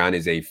 Diami Brown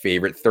is a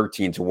favorite,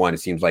 13-1. It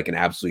seems like an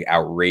absolutely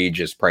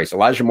outrageous price.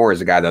 Elijah Moore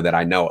is a guy though that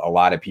I know a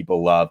lot of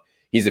people love.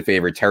 He's a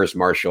favorite. Terrace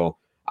Marshall,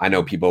 I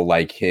know people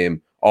like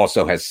him.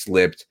 Also has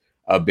slipped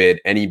a bit.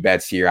 Any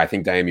bets here? I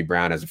think Diami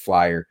Brown as a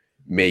flyer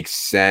makes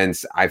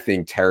sense. I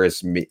think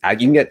Terrace, you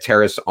can get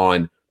Terrace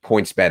on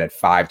PointsBet at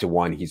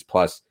 5-1. He's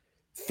plus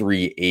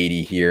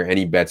 380 here.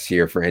 Any bets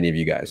here for any of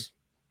you guys?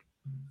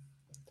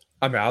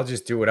 I mean, I'll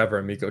just do whatever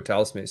Amico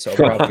tells me. So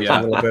probably a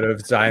little bit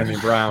of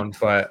Diami Brown,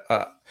 but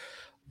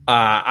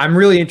I'm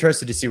really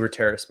interested to see where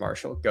Terrace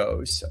Marshall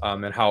goes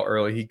and how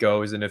early he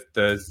goes. And if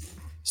the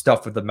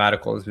stuff with the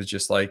medicals was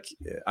just like,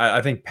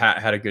 I think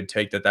Pat had a good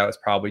take that was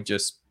probably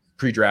just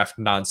pre-draft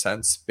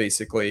nonsense,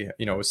 basically,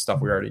 with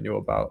stuff we already knew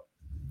about.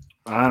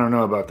 I don't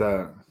know about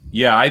that.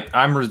 Yeah,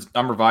 I'm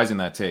revising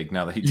that take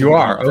now that he took you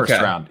are the first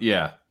okay. round.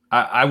 Yeah,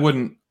 I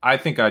wouldn't. I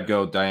think I'd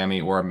go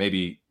Diami or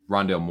maybe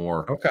Rondale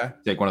Moore. Okay,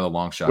 take one of the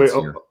long shots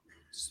here.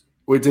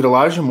 Wait, did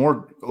Elijah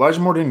Moore? Elijah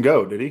Moore didn't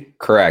go, did he?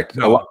 Correct.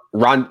 No.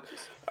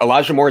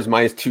 Elijah Moore is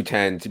minus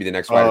 210 to be the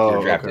next wide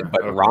receiver drafted,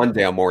 but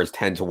Rondale Moore is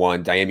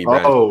 10-1. Diami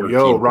Brown.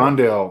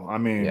 Rondale. I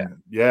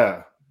mean,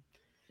 yeah.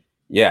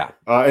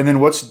 And then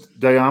what's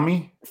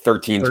Diami?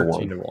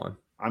 13-1.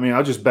 I mean,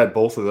 I'll just bet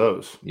both of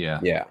those. Yeah.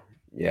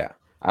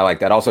 I like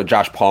that. Also,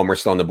 Josh Palmer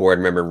still on the board.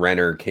 Remember,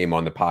 Renner came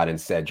on the pod and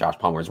said Josh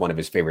Palmer is one of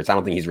his favorites. I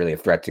don't think he's really a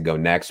threat to go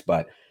next,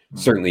 but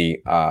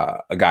certainly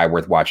a guy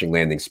worth watching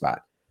landing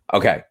spot.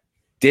 Okay.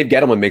 Dave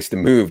Gettleman makes the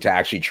move to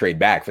actually trade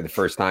back for the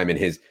first time in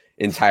his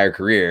entire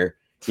career.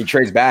 He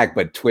trades back,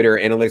 but Twitter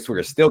analysts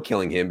were still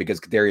killing him because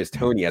Kadarius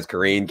Toney, as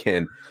Corain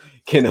can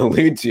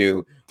allude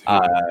to,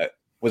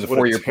 was a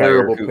 4-year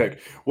terrible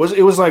pick.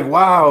 It was like,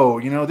 wow,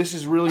 this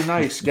is really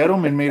nice.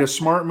 Gettleman made a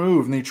smart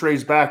move, and he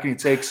trades back and he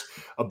takes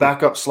a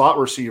backup slot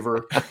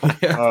receiver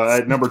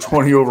at number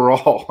 20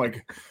 overall.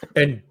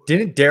 And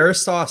didn't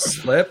Darisaw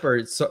slip,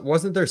 or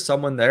wasn't there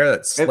someone there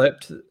that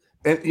slipped?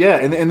 And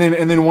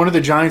then one of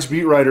the Giants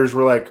beat writers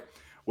were like,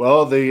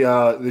 well,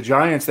 the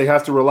Giants, they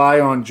have to rely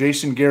on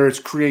Jason Garrett's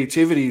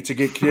creativity to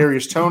get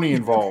Kadarius Toney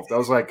involved. I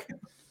was like,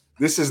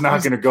 this is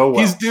not going to go well.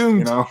 He's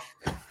doomed.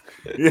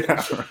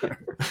 Yeah.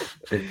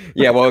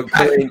 Yeah. Well,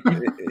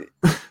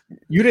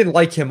 you didn't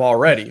like him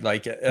already. I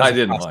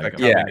didn't like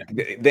him. Yeah.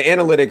 The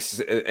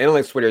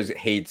analytics Twitter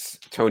hates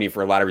Toney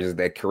for a lot of reasons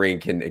that Corain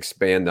can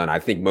expand on. I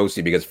think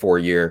mostly because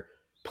 4-year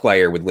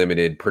player with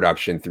limited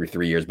production through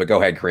 3 years. But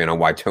go ahead, Corain, on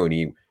why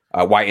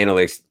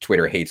analytics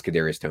Twitter hates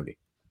Kadarius Toney.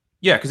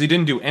 Yeah, because he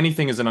didn't do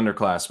anything as an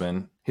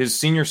underclassman. His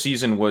senior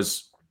season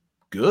was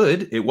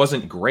good. It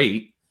wasn't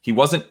great. He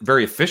wasn't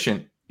very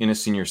efficient in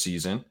his senior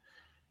season.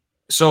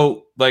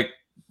 So,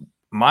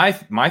 my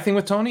thing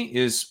with Toney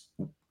is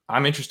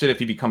I'm interested if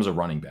he becomes a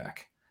running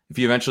back. If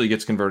he eventually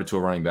gets converted to a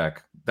running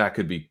back, that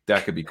could be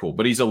cool.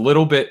 But he's a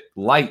little bit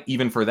light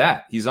even for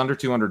that. He's under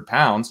 200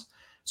 pounds.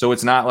 So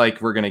it's not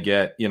like we're going to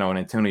get, an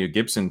Antonio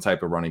Gibson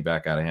type of running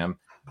back out of him.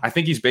 I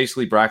think he's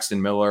basically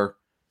Braxton Miller.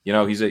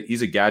 He's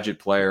a gadget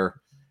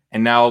player.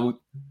 And now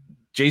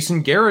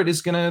Jason Garrett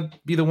is going to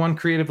be the one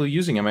creatively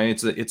using him. I mean,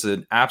 it's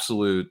an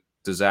absolute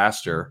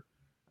disaster.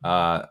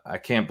 I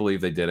can't believe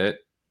they did it.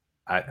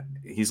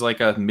 He's like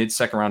a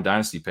mid-second round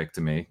dynasty pick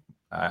to me.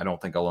 I don't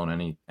think I'll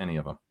own any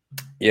of them.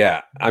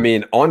 Yeah. I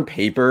mean, on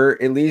paper,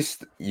 at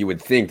least, you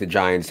would think the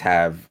Giants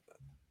have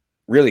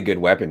really good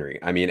weaponry.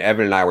 I mean,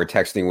 Evan and I were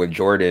texting with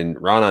Jordan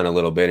Ronan a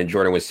little bit, and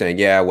Jordan was saying,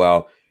 yeah,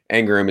 well,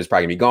 Ingram is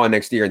probably going to be gone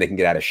next year, and they can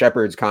get out of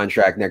Shepard's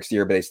contract next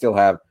year, but they still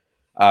have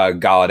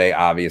Galladay,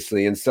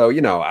 obviously. And so,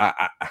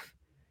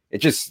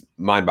 it's just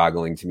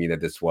mind-boggling to me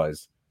that this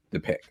was the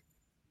pick.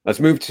 Let's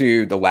move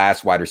to the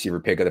last wide receiver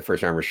pick of the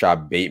first round,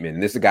 Rashad Bateman.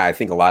 And this is a guy I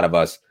think a lot of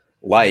us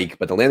like,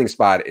 but the landing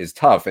spot is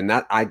tough. And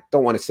I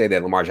don't want to say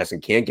that Lamar Jackson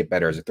can't get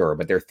better as a thrower,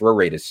 but their throw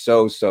rate is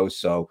so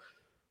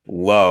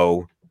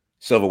low.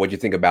 Silva, what do you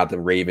think about the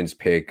Ravens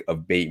pick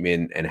of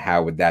Bateman, and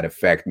how would that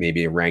affect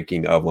maybe a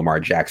ranking of Lamar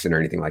Jackson or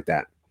anything like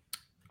that?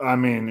 I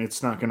mean,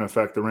 it's not going to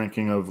affect the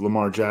ranking of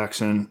Lamar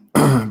Jackson,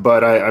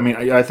 but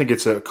I think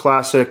it's a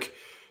classic,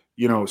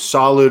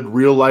 solid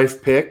real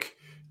life pick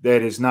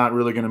that is not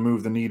really going to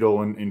move the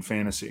needle in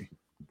fantasy.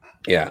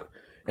 Yeah.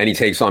 Any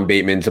takes on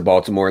Bateman to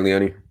Baltimore,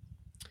 Leone?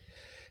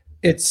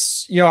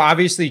 It's,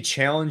 obviously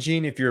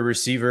challenging if you're a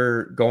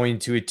receiver going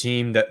to a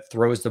team that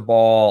throws the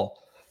ball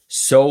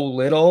so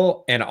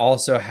little and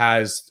also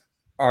has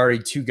already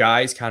two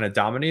guys kind of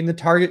dominating the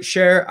target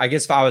share. I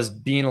guess if I was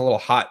being a little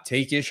hot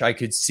take-ish, I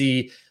could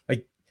see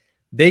like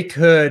they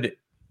could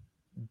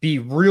be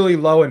really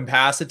low in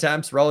pass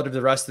attempts relative to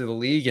the rest of the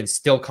league and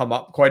still come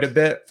up quite a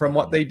bit from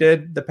what they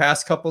did the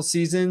past couple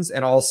seasons.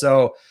 And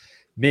also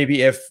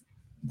maybe if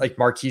like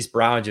Marquise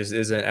Brown just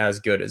isn't as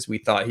good as we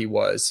thought he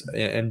was,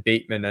 and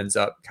Bateman ends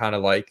up kind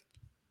of like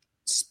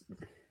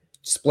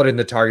splitting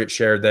the target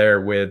share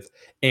there with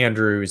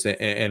Andrews,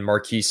 and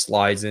Marquise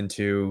slides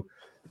into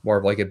more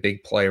of like a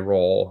big play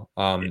role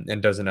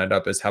and doesn't end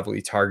up as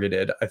heavily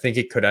targeted. I think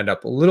it could end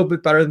up a little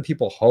bit better than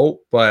people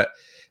hope, but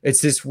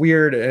it's this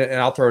weird,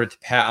 and I'll throw it to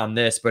Pat on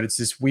this, but it's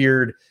this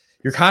weird,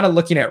 you're kind of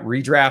looking at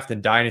redraft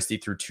and dynasty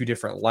through two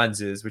different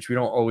lenses, which we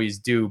don't always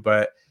do,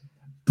 but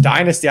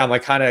dynasty, I'm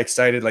like kind of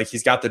excited. Like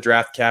he's got the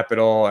draft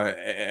capital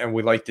and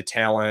we like the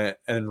talent,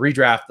 and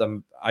redraft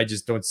them. I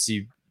just don't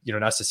see,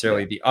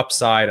 necessarily the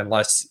upside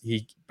unless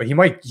he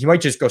might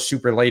just go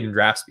super late in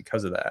drafts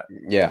because of that.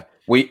 Yeah.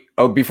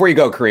 Before you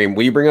go, Kareem,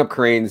 will you bring up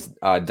Crane's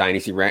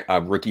dynasty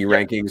rookie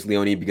rankings,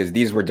 Leone, because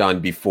these were done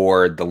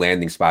before the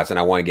landing spots, and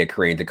I want to get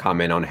Crane to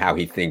comment on how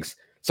he thinks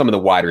some of the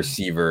wide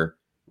receiver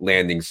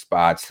landing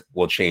spots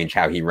will change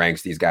how he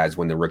ranks these guys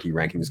when the rookie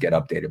rankings get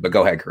updated. But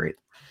go ahead, Crane.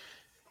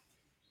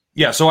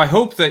 Yeah, so I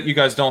hope that you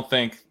guys don't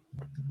think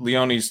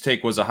Leone's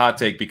take was a hot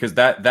take, because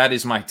that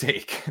is my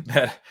take.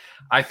 That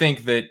I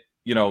think that,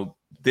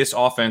 this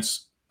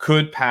offense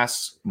could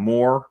pass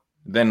more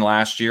than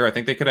last year. I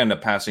think they could end up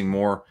passing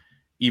more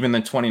even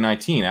than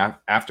 2019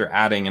 after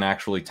adding an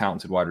actually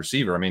talented wide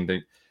receiver. I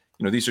mean,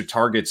 these are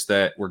targets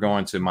that were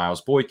going to Miles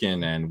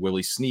Boykin and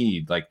Willie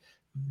Snead. Like,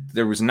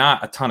 there was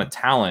not a ton of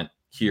talent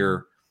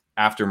here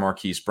after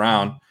Marquise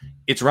Brown.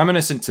 It's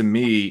reminiscent to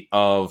me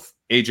of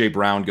A.J.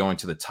 Brown going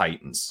to the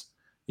Titans,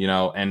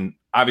 and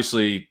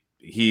obviously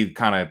he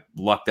kind of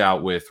lucked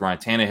out with Ryan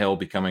Tannehill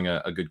becoming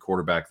a good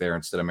quarterback there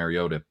instead of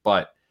Mariota.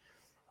 But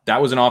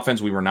that was an offense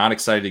we were not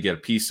excited to get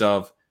a piece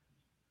of.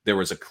 There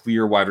was a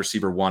clear wide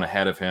receiver one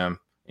ahead of him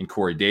in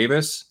Corey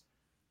Davis.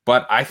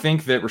 But I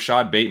think that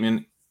Rashad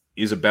Bateman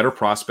is a better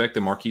prospect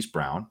than Marquise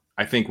Brown.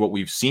 I think what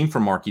we've seen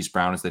from Marquise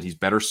Brown is that he's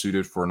better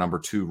suited for a number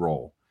 2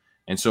 role.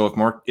 And so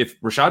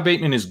if Rashad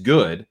Bateman is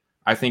good,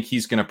 I think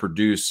he's going to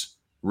produce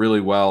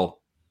really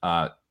well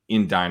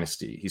in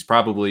Dynasty. He's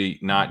probably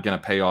not going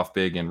to pay off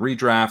big in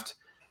redraft.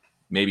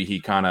 Maybe he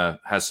kind of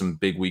has some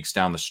big weeks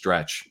down the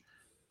stretch.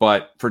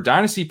 But for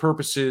Dynasty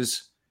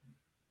purposes,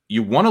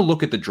 you want to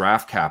look at the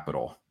draft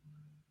capital.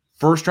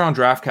 First-round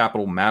draft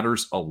capital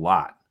matters a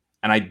lot.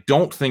 And I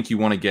don't think you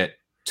want to get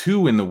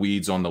too in the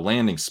weeds on the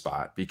landing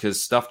spot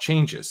because stuff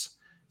changes.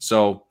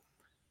 So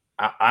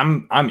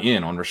I'm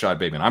in on Rashad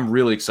Bateman. I'm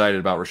really excited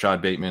about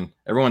Rashad Bateman.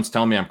 Everyone's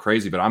telling me I'm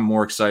crazy, but I'm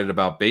more excited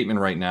about Bateman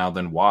right now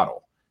than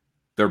Waddle.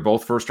 They're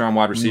both first-round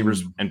wide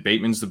receivers, and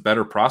Bateman's the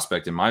better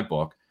prospect in my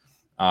book.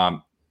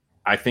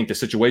 I think the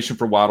situation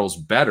for Waddle's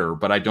better,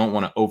 but I don't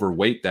want to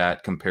overweight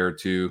that compared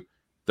to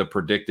the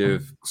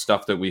predictive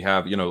stuff that we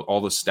have.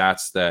 All the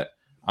stats that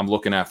I'm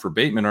looking at for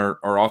Bateman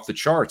are off the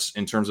charts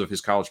in terms of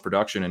his college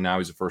production, and now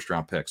he's a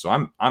first-round pick. So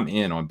I'm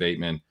in on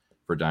Bateman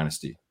for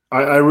Dynasty.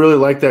 I really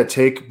like that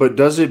take, but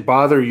does it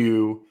bother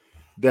you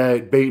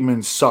that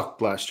Bateman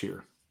sucked last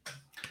year?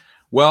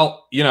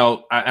 Well,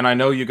 and I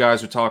know you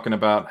guys are talking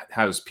about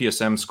how his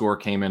PSM score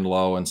came in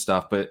low and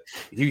stuff, but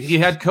he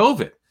had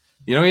COVID.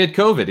 He had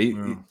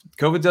COVID.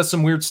 COVID does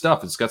some weird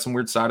stuff. It's got some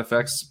weird side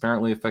effects.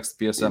 Apparently affects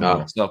the PSM.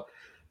 No. So,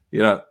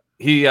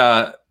 he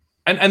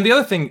and the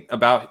other thing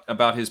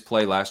about his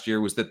play last year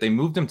was that they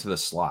moved him to the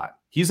slot.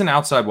 He's an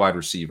outside wide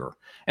receiver.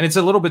 And it's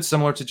a little bit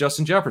similar to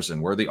Justin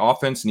Jefferson, where the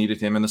offense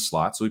needed him in the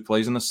slot. So he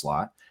plays in the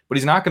slot, but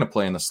he's not going to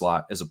play in the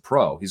slot as a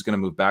pro. He's going to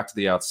move back to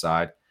the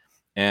outside.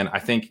 And I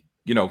think,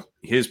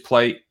 his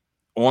play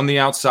on the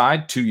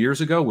outside 2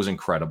 years ago was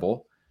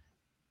incredible.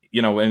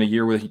 In a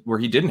year where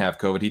he didn't have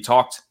COVID, he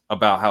talked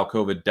about how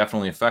COVID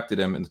definitely affected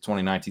him in the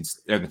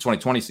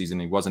 2020 season.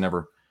 He wasn't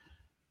ever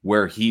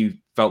where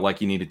he felt like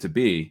he needed to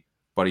be,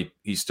 but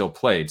he still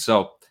played.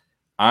 So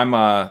I'm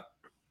not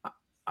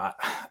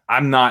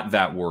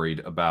that worried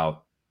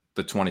about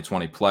the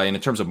 2020 play. And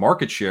in terms of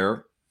market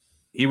share,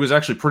 he was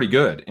actually pretty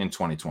good in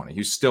 2020.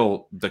 He's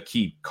still the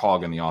key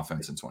cog in the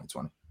offense in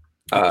 2020.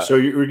 So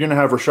you're going to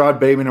have Rashad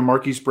Bateman and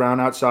Marquise Brown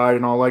outside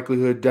in all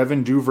likelihood.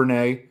 Devin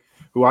Duvernay,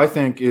 who I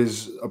think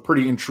is a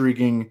pretty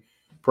intriguing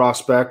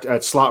prospect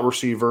at slot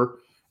receiver,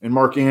 and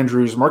Mark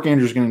Andrews. Mark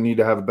Andrews is going to need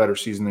to have a better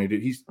season than he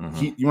did.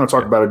 You want to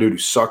talk about a dude who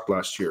sucked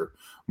last year,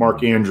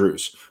 Mark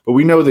Andrews. But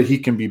we know that he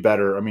can be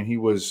better. I mean, he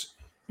was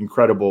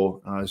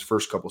incredible his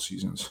first couple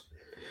seasons.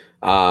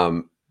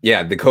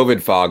 Yeah, the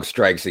COVID fog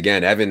strikes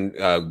again. Evan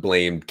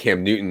blamed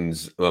Cam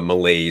Newton's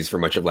malaise for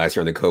much of last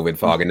year on the COVID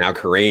fog, and now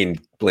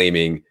Karain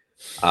blaming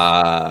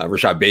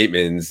Rashad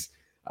Bateman's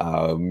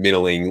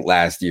middling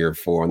last year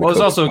for. Well, there's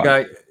also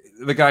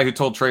the guy who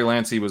told Trey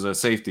Lance he was a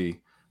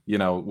safety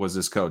was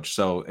his coach.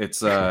 So it's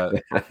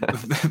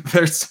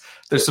there's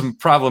some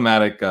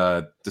problematic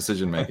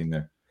decision making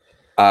there.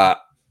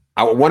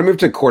 I want to move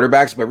to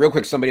quarterbacks, but real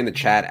quick, somebody in the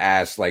chat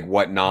asked like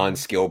what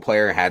non-skill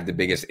player had the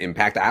biggest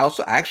impact. I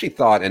actually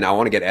thought, and I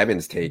want to get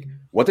Evan's take,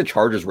 what the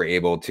Chargers were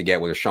able to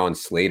get with Rashawn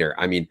Slater.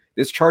 I mean,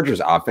 this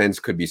Chargers offense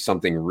could be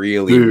something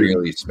really,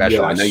 really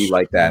special. Yes, I know you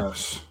like that.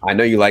 Yes. I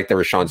know you like the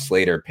Rashawn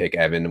Slater pick,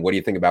 Evan. What do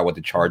you think about what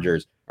the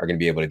Chargers are going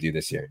to be able to do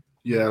this year?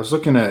 Yeah, I was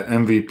looking at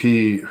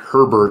MVP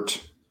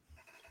Herbert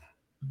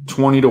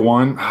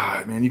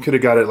 20-1. Man, you could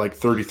have got it like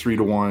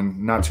 33-1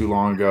 not too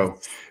long ago.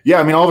 Yeah,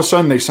 I mean, all of a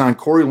sudden they signed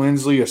Corey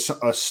Linsley,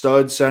 a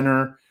stud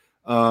center.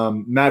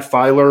 Matt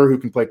Filer, who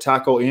can play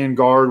tackle and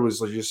guard, was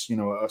just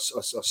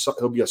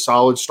he'll be a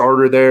solid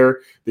starter there.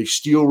 They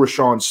steal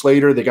Rashawn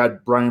Slater. They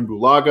got Brian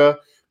Bulaga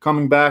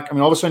coming back. I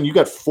mean, all of a sudden you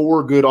got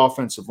 4 good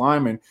offensive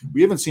linemen.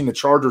 We haven't seen the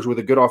Chargers with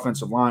a good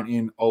offensive line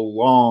in a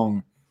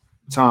long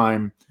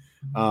time.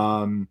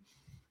 I'm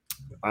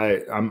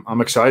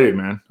excited,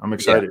 man. I'm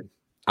excited. Yeah.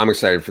 I'm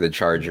excited for the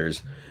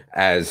Chargers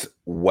as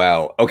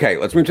well. Okay,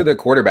 let's move to the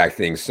quarterback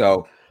thing.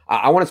 So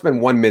I want to spend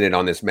 1 minute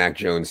on this Mac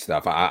Jones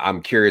stuff.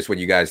 I'm curious what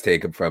you guys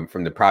take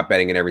from the prop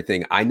betting and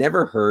everything. I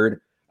never heard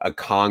a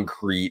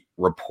concrete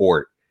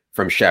report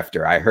from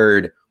Schefter. I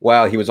heard,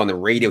 well, he was on the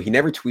radio. He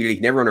never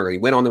tweeted. He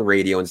went on the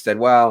radio and said,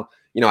 well,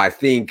 I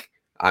think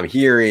I'm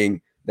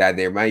hearing that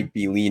there might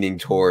be leaning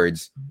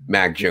towards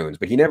Mac Jones,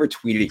 but he never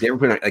tweeted. He never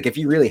put on, like, if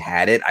he really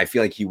had it, I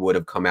feel like he would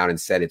have come out and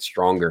said it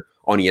stronger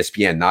on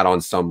ESPN, not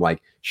on some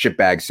like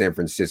shitbag San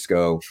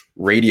Francisco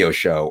radio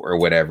show or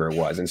whatever it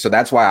was. And so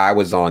that's why I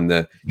was on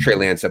the Trey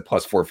Lance at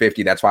plus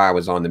 450. That's why I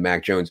was on the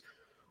Mac Jones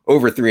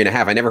over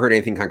 3.5. I never heard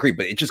anything concrete,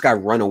 but it just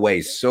got run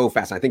away so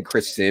fast. And I think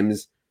Chris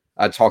Sims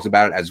talked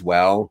about it as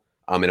well.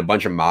 And a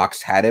bunch of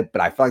mocks had it,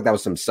 but I felt like that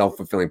was some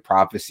self-fulfilling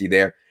prophecy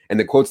there. And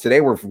the quotes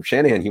today were from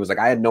Shanahan. He was like,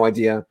 I had no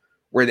idea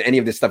where any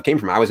of this stuff came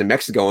from. I was in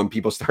Mexico and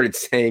people started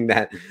saying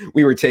that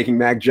we were taking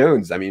Mac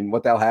Jones. I mean,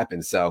 what the hell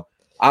happened? So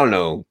I don't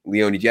know,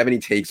 Leone, do you have any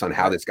takes on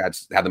how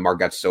the market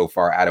got so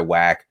far out of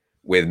whack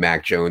with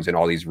Mac Jones and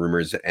all these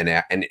rumors and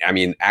I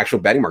mean, actual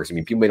betting markets? I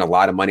mean, people made a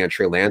lot of money on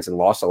Trey Lance and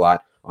lost a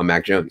lot on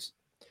Mac Jones.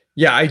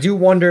 Yeah, I do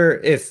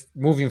wonder if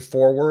moving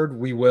forward,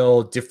 we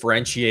will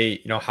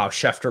differentiate, how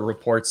Schefter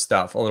reports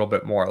stuff a little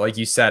bit more. Like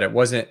you said, it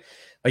wasn't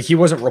like he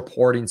wasn't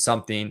reporting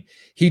something.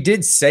 He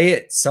did say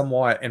it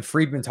somewhat, and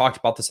Friedman talked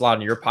about this a lot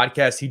on your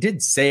podcast. He did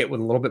say it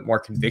with a little bit more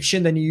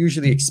conviction than you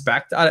usually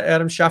expect out of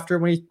Adam Schefter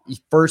when he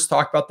first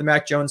talked about the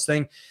Mac Jones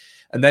thing,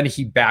 and then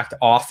he backed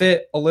off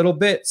it a little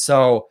bit.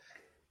 So,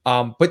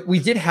 but we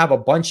did have a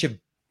bunch of,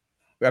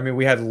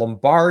 we had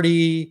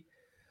Lombardi,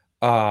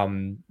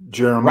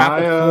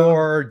 Jeremiah.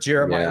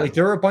 Yeah. Like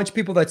there were a bunch of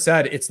people that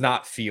said it's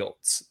not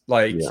Fields.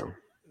 Like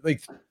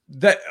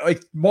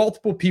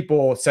multiple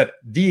people said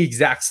the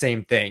exact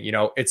same thing.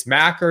 It's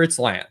Mac or it's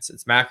Lance.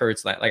 It's Mac or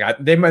it's Lance. Like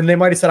they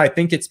might have said, I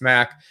think it's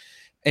Mac.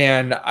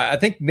 And I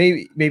think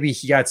maybe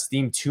he got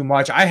steamed too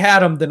much. I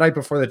had him the night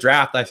before the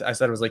draft. I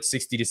said it was like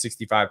 60 to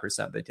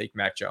 65% they take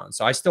Mac Jones.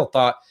 So I still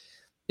thought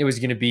it was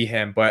going to be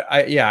him. But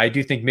I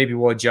do think maybe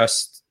we'll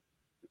adjust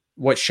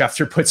what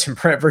Schefter puts in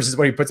print versus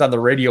what he puts on the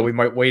radio. We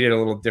might weight it a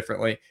little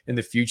differently in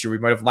the future. We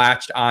might have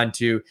latched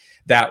onto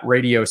that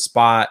radio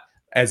spot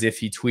as if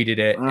he tweeted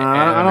it.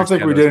 I don't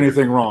think we did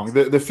anything wrong.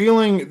 The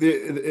feeling,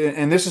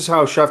 and this is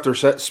how Schefter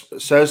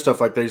says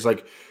stuff like that. He's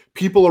like,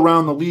 people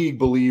around the league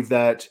believe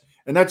that,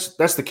 and that's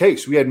the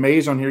case. We had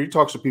Mays on here. He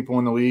talks to people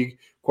in the league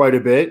quite a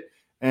bit,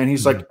 and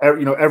he's like,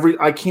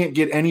 I can't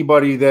get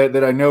anybody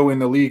that I know in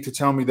the league to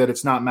tell me that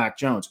it's not Mac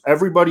Jones.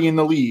 Everybody in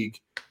the league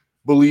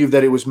believed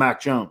that it was Mac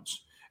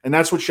Jones, and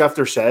that's what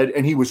Schefter said,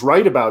 and he was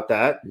right about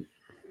that.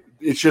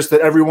 It's just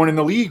that everyone in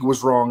the league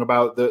was wrong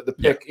about the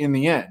pick in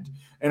the end.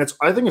 And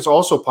I think it's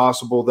also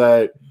possible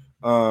that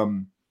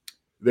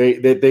they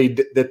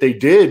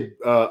did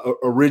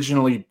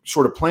originally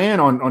sort of plan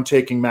on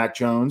taking Mac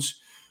Jones,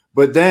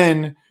 but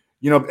then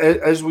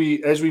as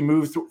we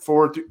move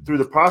forward through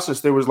the process,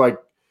 there was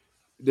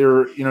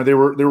there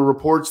were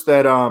reports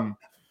that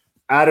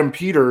Adam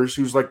Peters,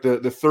 who's like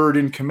the third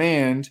in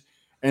command,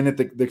 and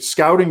that the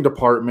scouting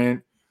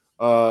department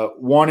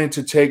wanted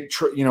to take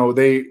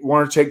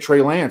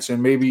Trey Lance,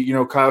 and maybe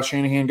Kyle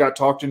Shanahan got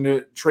talked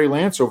into Trey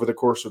Lance over the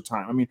course of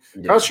time.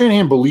 Kyle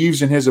Shanahan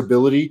believes in his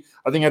ability.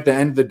 I think at the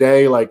end of the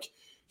day,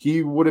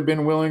 he would have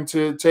been willing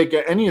to take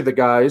any of the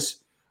guys.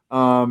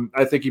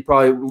 I think he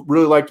probably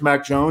really liked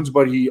Mac Jones,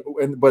 but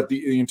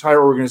the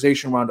entire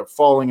organization wound up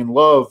falling in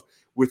love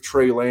with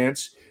Trey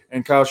Lance,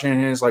 and Kyle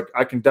Shanahan is like,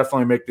 I can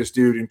definitely make this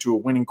dude into a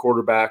winning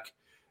quarterback,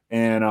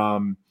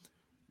 and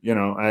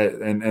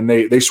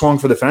they swung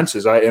for the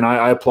fences.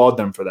 I applaud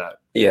them for that.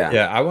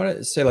 Yeah. I want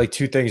to say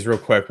two things real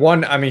quick.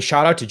 One,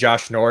 shout out to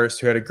Josh Norris,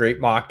 who had a great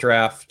mock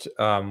draft.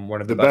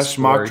 One of the best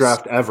mock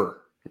draft ever.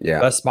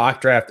 Yeah. Best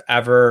mock draft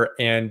ever.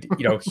 And,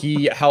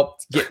 he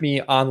helped get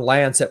me on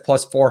Lance at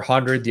plus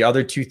 400. The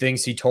other two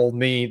things he told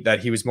me that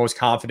he was most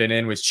confident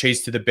in was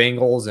Chase to the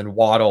Bengals and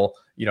Waddle,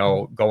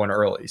 going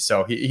early.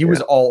 So he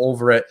was all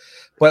over it.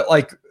 But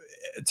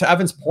to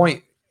Evan's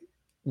point,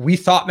 we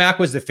thought Mac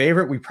was the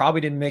favorite. We probably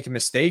didn't make a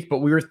mistake, but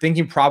we were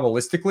thinking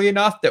probabilistically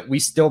enough that we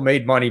still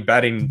made money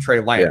betting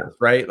Trey Lance,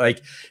 right?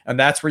 Like, and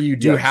that's where you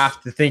do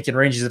have to think in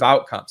ranges of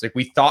outcomes. Like,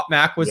 we thought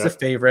Mac was the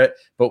favorite,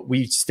 but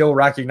we still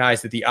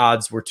recognize that the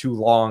odds were too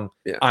long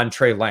on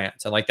Trey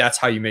Lance. And like, that's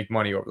how you make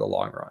money over the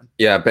long run.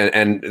 Yeah.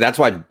 And that's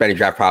why betting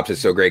draft props is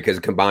so great, because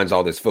it combines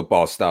all this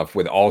football stuff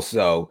with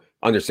also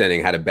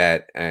understanding how to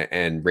bet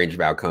and range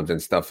of outcomes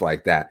and stuff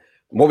like that.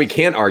 What we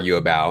can't argue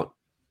about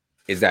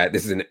is that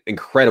this is an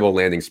incredible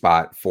landing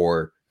spot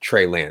for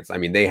Trey Lance. I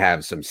mean, they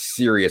have some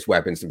serious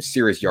weapons, some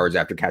serious yards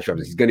after catch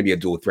ups. He's going to be a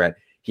dual threat.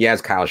 He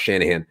has Kyle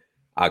Shanahan.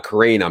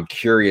 Corain, I'm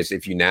curious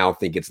if you now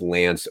think it's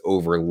Lance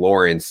over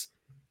Lawrence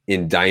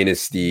in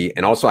Dynasty.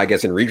 And also, I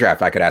guess in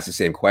redraft, I could ask the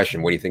same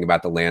question. What do you think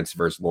about the Lance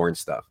versus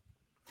Lawrence stuff?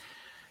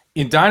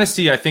 In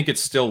Dynasty, I think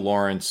it's still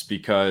Lawrence,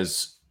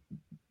 because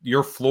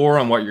your floor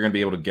on what you're going to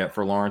be able to get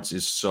for Lawrence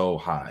is so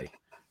high.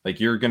 Like,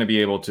 you're going to be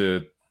able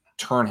to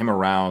turn him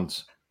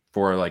around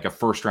for like a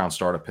first round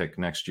startup pick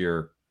next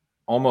year,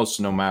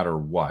 almost no matter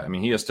what. I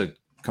mean, he has to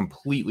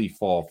completely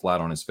fall flat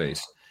on his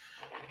face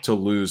to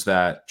lose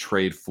that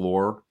trade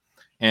floor.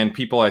 And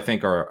people, I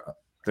think,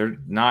 they're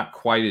not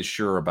quite as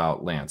sure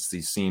about Lance.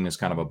 He's seen as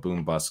kind of a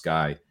boom bust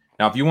guy.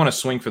 Now, if you want to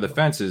swing for the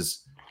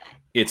fences,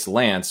 it's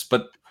Lance.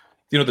 But,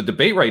 you know, the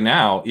debate right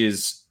now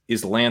is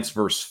Lance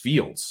versus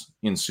Fields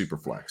in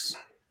Superflex.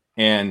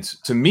 And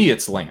to me,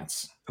 it's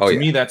Lance. To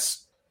me,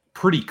 that's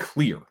pretty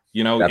clear.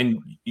 You know, and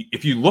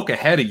if you look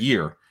ahead a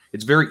year,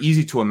 it's very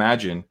easy to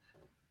imagine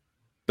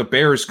the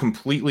Bears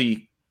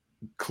completely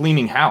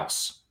cleaning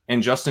house,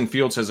 and Justin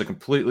Fields has a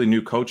completely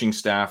new coaching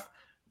staff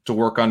to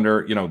work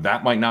under. You know,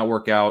 that might not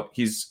work out.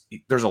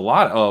 There's a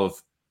lot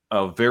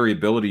of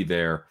variability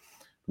there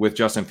with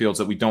Justin Fields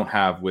that we don't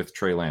have with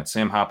Trey Lance.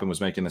 Sam Hoppen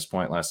was making this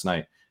point last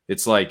night.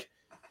 It's like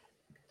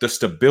the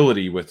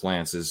stability with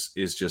Lance is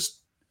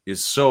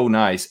so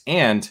nice.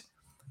 And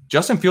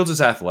Justin Fields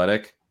is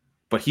athletic,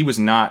 but he was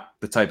not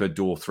the type of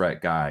dual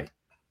threat guy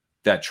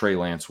that Trey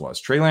Lance was.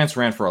 Trey Lance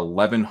ran for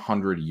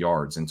 1,100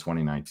 yards in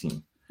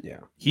 2019. Yeah.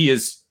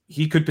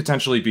 He could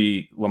potentially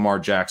be Lamar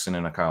Jackson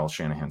in a Kyle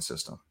Shanahan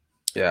system.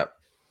 Yeah.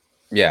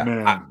 Yeah.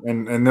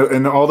 Man,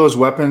 and all those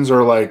weapons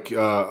are like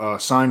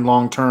signed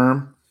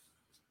long-term,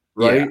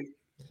 right?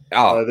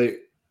 Yeah.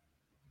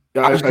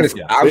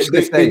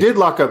 They did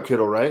lock up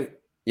Kittle, right?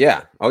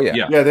 Yeah. Oh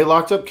yeah. Yeah. They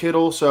locked up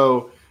Kittle.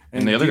 So,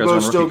 and the other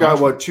Debo's still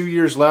got 2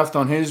 years left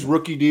on his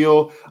rookie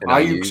deal.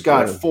 Ayuk's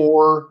got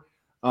 4.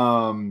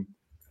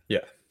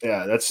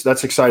 Yeah,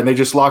 that's exciting. They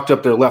just locked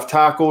up their left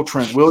tackle,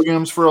 Trent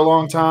Williams, for a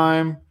long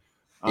time.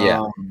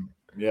 Yeah.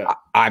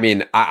 I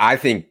mean, I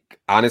think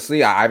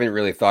honestly, I haven't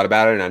really thought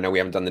about it, and I know we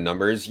haven't done the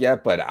numbers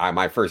yet, but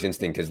my first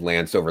instinct is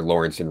Lance over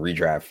Lawrence in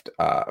redraft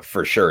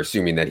for sure,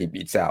 assuming that he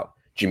beats out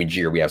Jimmy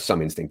G, or we have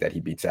some instinct that he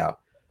beats out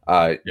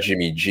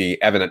Jimmy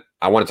G. Evan,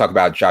 I want to talk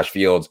about Josh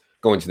Fields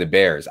going to the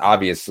Bears.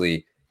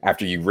 Obviously,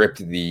 after you ripped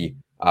the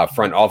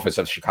front office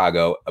of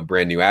Chicago a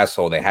brand new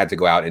asshole, they had to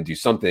go out and do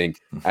something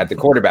at the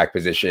quarterback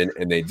position,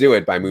 and they do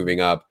it by moving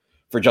up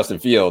for Justin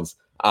Fields.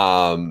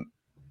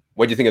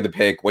 What do you think of the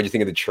pick? What do you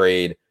think of the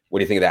trade? What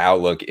do you think of the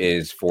outlook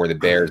is for the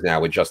Bears now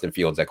with Justin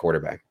Fields at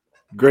quarterback?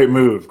 Great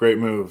move. If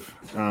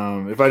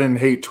I didn't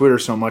hate Twitter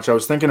so much, I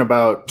was thinking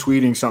about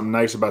tweeting something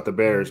nice about the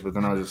Bears, but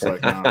then I was just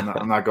like, no,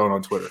 I'm not going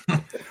on Twitter.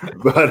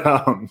 But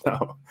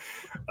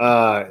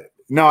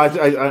no,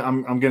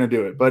 I'm going to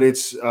do it. But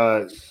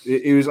I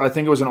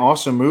think it was an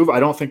awesome move.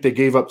 I don't think they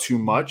gave up too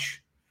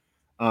much.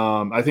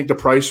 I think the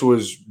price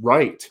was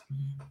right,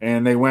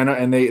 and they went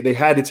and they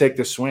had to take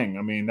the swing.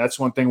 I mean, that's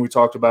one thing we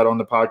talked about on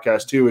the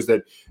podcast too, is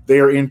that they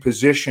are in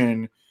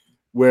position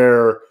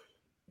where,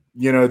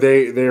 you know,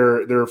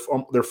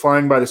 they're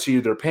flying by the seat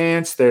of their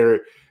pants.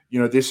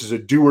 This is a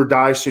do or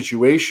die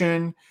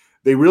situation.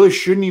 They really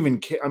shouldn't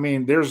even. I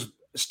mean, there's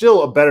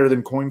still a better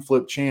than coin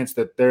flip chance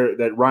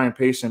that Ryan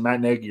Pace and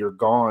Matt Nagy are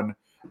gone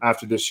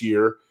after this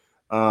year.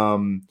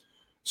 I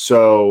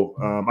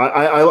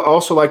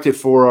also liked it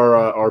for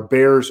our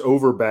Bears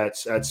over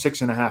bets at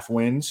 6.5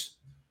 wins.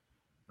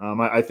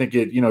 I think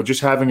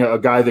just having a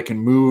guy that can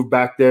move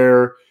back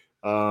there,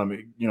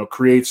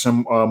 create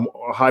some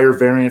higher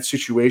variance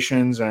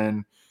situations,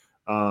 and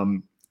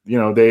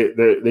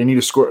they need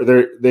to score.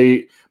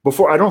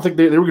 Before, I don't think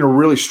they were going to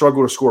really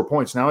struggle to score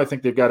points. Now I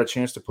think they've got a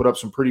chance to put up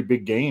some pretty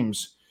big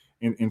games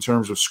in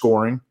terms of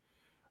scoring.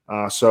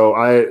 So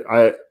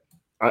I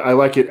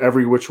like it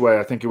every which way.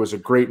 I think it was a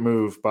great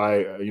move by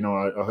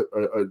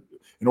an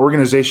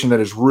organization that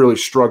has really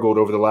struggled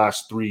over the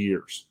last 3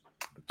 years.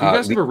 Do you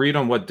guys have a read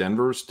on what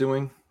Denver's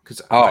doing?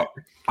 Because I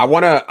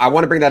want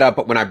to bring that up,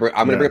 but I'm going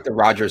to bring up the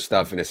Rodgers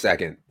stuff in a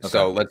second. Okay.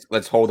 So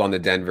let's hold on the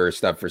Denver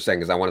stuff for a second,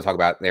 because I want to talk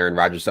about Aaron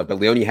Rodgers stuff. But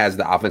Leone has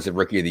the Offensive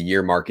Rookie of the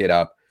Year market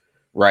up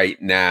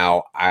right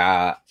now.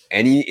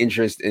 Any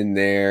interest in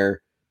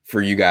there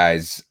for you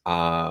guys?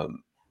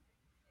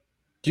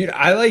 Dude,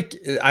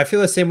 I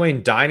feel the same way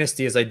in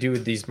Dynasty as I do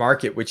with these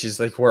market, which is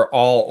like we're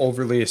all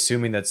overly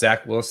assuming that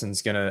Zach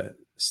Wilson's gonna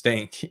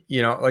stink.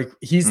 You know, like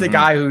he's the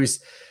guy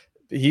who's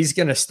he's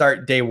going to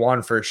start day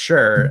one for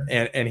sure.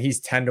 And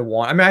he's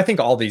 10-1. I mean, I think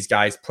all these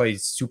guys play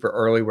super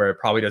early where it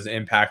probably doesn't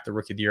impact the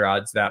rookie of the year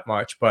odds that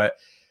much. But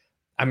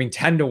I mean,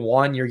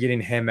 10-1, you're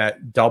getting him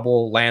at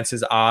double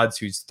Lance's odds,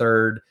 who's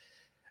third.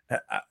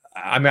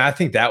 I mean, I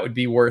think that would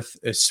be worth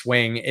a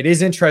swing. It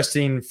is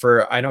interesting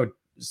I know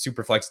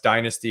Superflex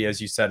Dynasty, as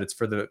you said, it's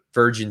for the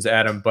virgins,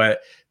 Adam, but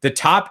the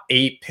top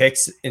 8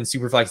 picks in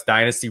Superflex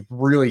Dynasty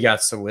really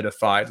got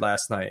solidified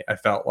last night. I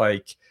felt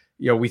like,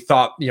 we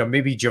thought,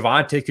 maybe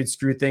Javonte could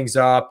screw things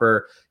up,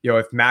 or,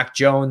 if Mac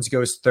Jones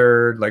goes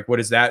third, like, what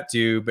does that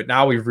do? But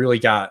now we've really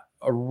got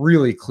a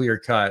really clear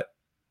cut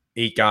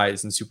 8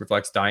 guys in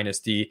Superflex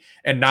Dynasty,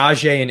 and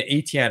Najee and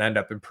Etienne end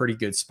up in pretty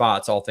good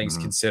spots, all things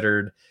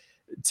considered,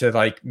 to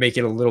like make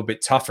it a little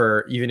bit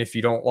tougher, even if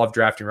you don't love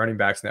drafting running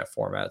backs in that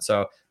format.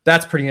 So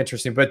that's pretty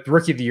interesting. But the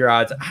rookie of the year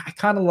odds, I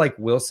kind of like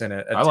Wilson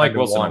at I like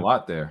Wilson a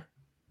lot there.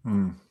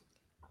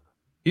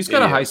 He's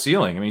got a high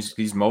ceiling. I mean,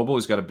 he's mobile.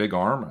 He's got a big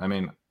arm. I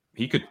mean,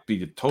 he could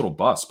be a total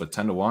bust, but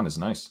 10-1 is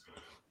nice.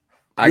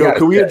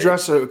 Can we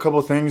address a couple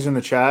of things in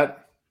the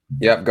chat?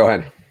 Yep, go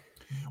ahead.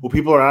 Well,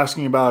 people are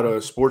asking about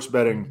a sports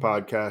betting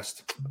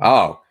podcast.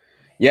 Oh,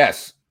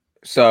 yes.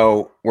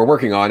 So we're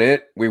working on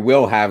it. We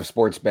will have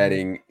sports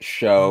betting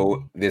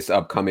show this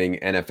upcoming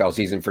NFL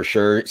season for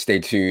sure. Stay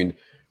tuned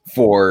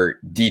for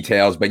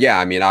details. But yeah,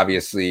 I mean,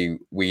 obviously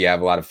we have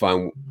a lot of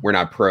fun. We're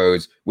not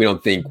pros. We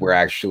don't think we're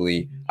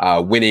actually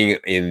winning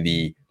in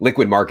the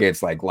liquid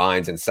markets like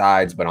lines and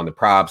sides, but on the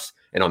props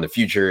and on the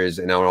futures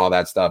and on all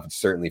that stuff, it's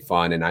certainly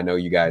fun. And I know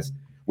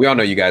we all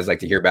know you guys like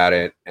to hear about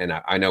it. And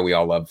I know we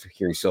all love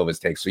hearing Silva's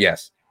takes. So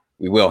yes,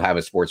 we will have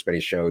a sports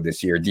betting show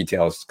this year.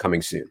 Details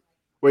coming soon.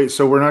 Wait,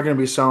 so we're not going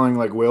to be selling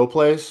like whale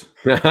plays?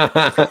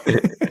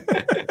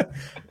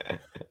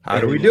 How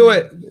do we do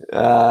it?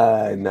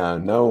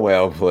 No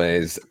whale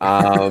plays.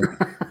 All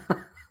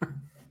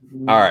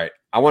right.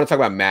 I want to talk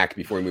about Mac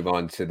before we move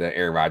on to the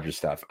Aaron Rodgers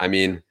stuff. I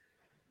mean,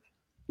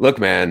 look,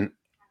 man.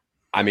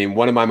 I mean,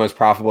 one of my most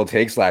profitable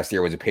takes last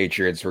year was the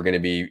Patriots were going to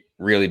be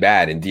really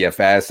bad in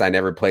DFS. I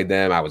never played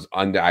them.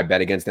 I bet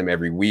against them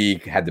every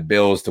week, had the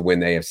Bills to win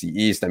the AFC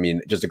East. I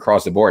mean, just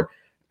across the board.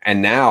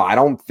 And now I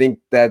don't think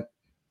that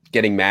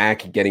getting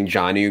Mac, getting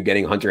Jonnu,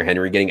 getting Hunter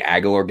Henry, getting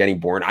Aguilar, getting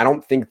Bourne, I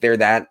don't think they're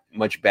that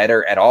much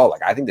better at all.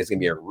 Like, I think this is going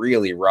to be a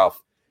really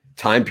rough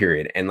time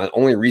period. And the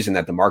only reason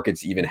that the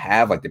markets even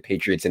have like the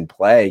Patriots in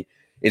play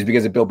is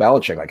because of Bill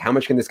Belichick. Like, how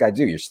much can this guy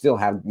do? You still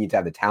need to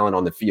have the talent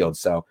on the field.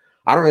 So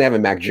I don't really have a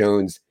Mac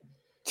Jones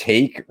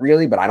take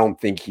really, but I don't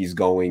think he's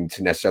going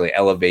to necessarily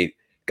elevate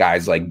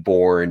guys like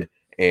Bourne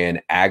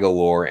and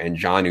Aguilar and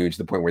Jonnu to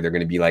the point where they're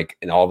going to be like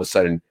an all of a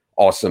sudden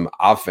awesome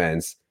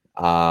offense.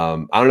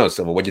 I don't know,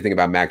 Silva. What do you think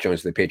about Mac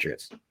Jones to the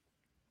Patriots?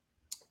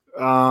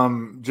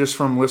 Just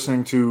from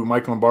listening to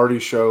Mike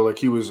Lombardi's show, like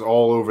he was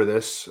all over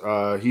this.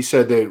 He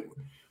said that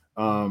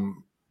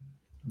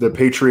the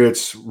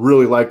Patriots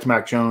really liked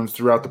Mac Jones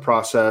throughout the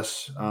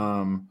process.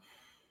 I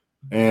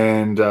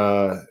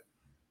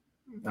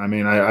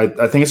mean,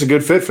 I think it's a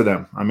good fit for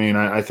them. I mean,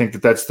 I think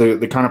that's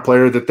the kind of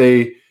player that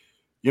they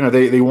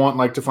want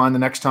like to find the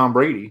next Tom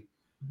Brady.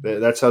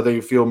 That's how they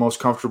feel most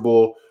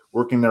comfortable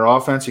working their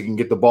offense. He can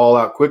get the ball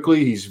out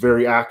quickly. He's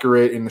very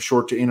accurate in the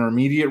short to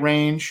intermediate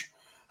range.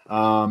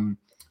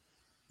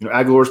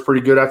 Aguilar's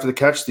pretty good after the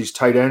catch. These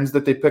tight ends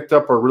that they picked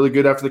up are really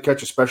good after the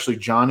catch, especially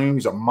Jonnu.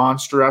 He's a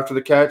monster after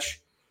the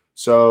catch.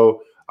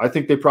 So I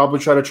think they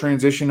probably try to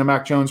transition to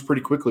Mac Jones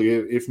pretty quickly,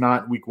 if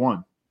not week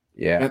one.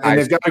 Yeah. And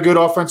they've got a good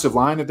offensive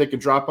line that they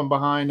could drop them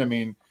behind. I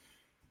mean,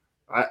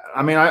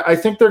 I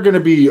think they're going to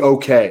be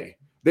okay.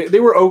 They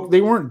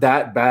weren't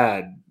that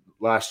bad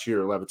last year,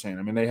 Levitain.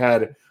 I mean, they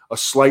had a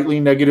slightly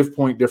negative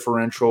point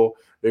differential.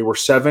 They were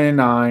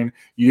 7-9.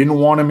 You didn't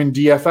want them in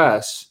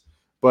DFS,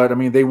 but I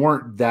mean, they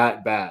weren't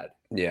that bad.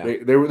 Yeah,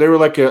 they were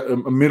like a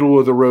middle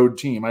of the road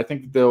team. I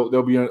think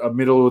they'll be a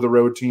middle of the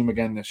road team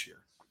again this year.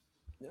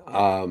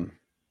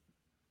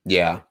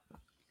 Yeah,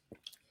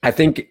 I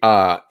think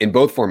in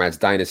both formats,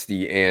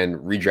 Dynasty and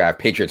Redraft,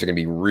 Patriots are going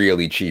to be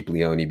really cheap,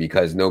 Leone,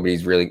 because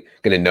nobody's really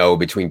going to know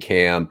between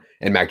Cam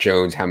and Mac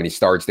Jones how many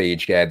starts they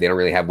each get. They don't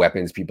really have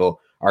weapons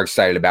people are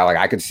excited about. Like,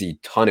 I could see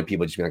a ton of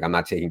people just being like, I'm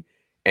not taking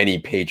any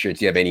Patriots.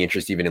 Do you have any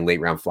interest even in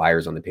late round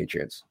flyers on the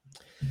Patriots?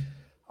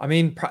 I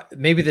mean,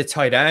 maybe the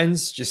tight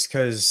ends, just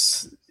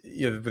because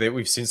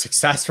we've seen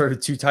success for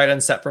 2 tight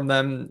ends set from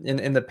them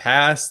in the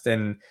past.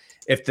 And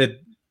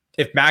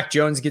if Mac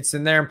Jones gets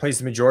in there and plays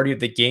the majority of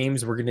the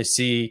games, we're going to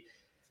see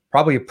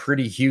probably a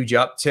pretty huge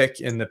uptick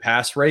in the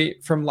pass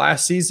rate from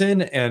last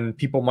season. And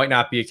people might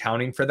not be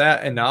accounting for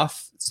that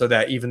enough, so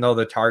that even though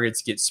the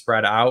targets get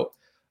spread out,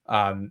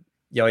 and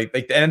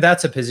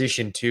that's a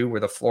position too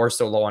where the floor is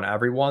so low on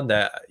everyone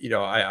that,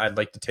 I'd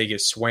like to take a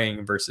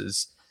swing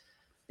versus,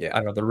 I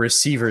don't know, the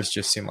receivers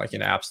just seem like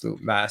an absolute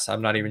mess.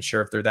 I'm not even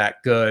sure if they're that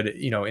good,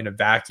 in a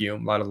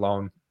vacuum, let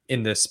alone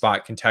in this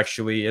spot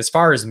contextually. As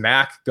far as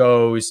Mac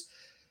goes,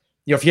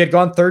 if he had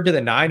gone third to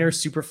the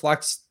Niners,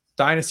 Superflex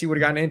Dynasty would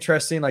have gotten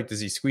interesting. Like, does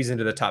he squeeze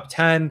into the top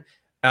 10?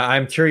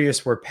 I'm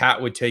curious where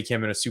Pat would take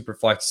him in a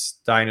Superflex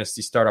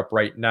Dynasty startup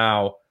right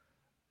now.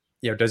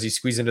 does he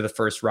squeeze into the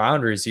first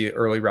round, or is he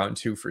early round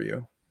 2 for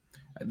you?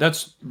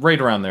 That's right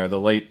around there, the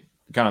late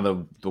kind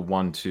of the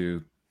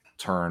 1-2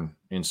 turn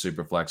in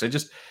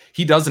Superflex.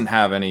 He doesn't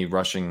have any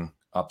rushing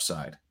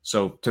upside.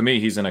 So to me,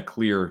 he's in a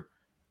clear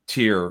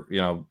tier,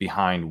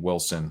 behind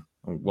Wilson.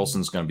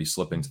 Wilson's going to be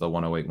slipping to the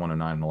 108,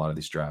 109 in a lot of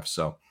these drafts.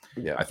 So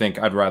yeah, I think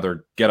I'd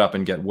rather get up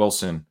and get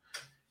Wilson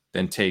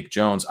than take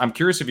Jones. I'm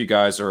curious if you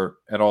guys are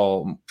at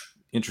all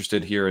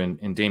interested here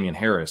in Damian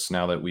Harris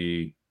now that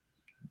we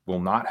will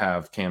not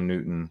have Cam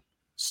Newton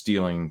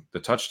stealing the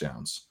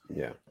touchdowns.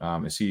 Yeah.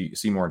 Is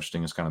he more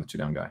interesting as kind of the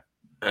 2-down guy?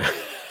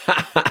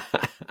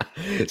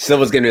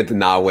 Silva's getting at the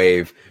nah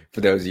wave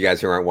for those of you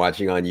guys who aren't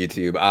watching on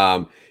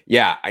YouTube.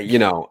 Yeah,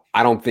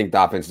 I don't think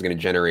the offense is going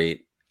to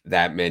generate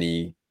that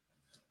many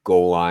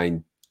goal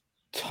line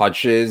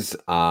touches.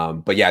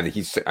 But yeah,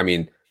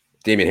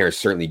 Damian Harris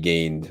certainly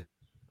gained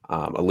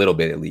a little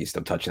bit, at least,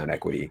 of touchdown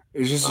equity.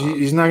 It's just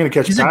he's not going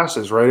to catch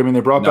passes, right? I mean, they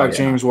brought back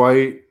James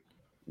White.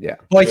 Yeah,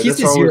 well,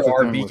 he's a zero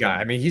RB guy.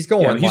 I mean, he's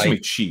going. He's going to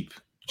be cheap.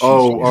 He's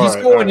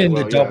going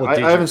into double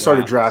digit. I haven't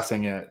started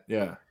drafting yet.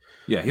 Yeah,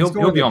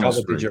 he'll be on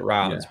double digit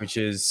rounds, which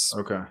is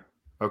okay.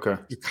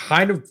 You're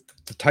kind of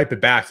the type of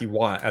back you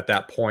want at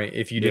that point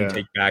if you didn't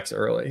take backs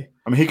early.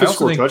 I mean, he could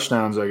score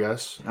touchdowns, I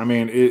guess. I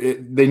mean,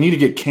 they need to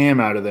get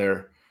Cam out of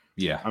there.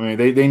 Yeah. I mean,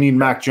 they need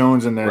Mac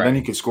Jones in there. Right. Then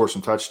he could score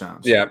some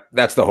touchdowns. Yeah,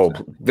 that's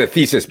the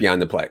thesis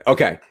behind the play.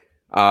 Okay.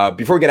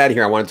 Before we get out of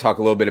here, I want to talk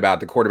a little bit about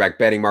the quarterback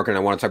betting market, and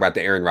I want to talk about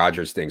the Aaron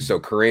Rodgers thing. So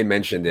Corain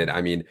mentioned it.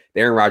 I mean,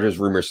 the Aaron Rodgers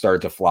rumors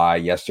started to fly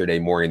yesterday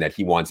morning that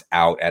he wants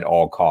out at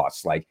all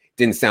costs. Like,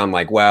 didn't sound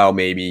like, well,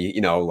 maybe,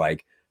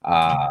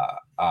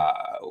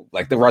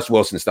 like the Russ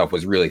Wilson stuff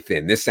was really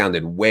thin. This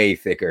sounded way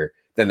thicker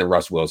than the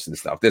Russ Wilson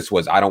stuff. This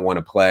was, I don't want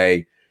to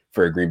play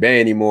for Green Bay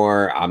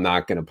anymore. I'm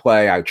not going to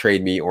play. I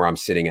trade me or I'm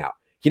sitting out.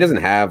 He doesn't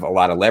have a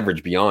lot of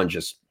leverage beyond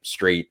just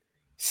straight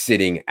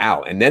sitting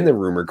out. And then the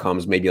rumor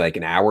comes maybe like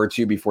an hour or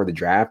two before the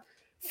draft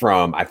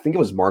from, I think it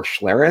was Mark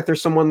Schlereth or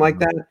someone like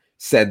that,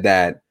 said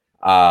that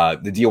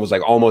the deal was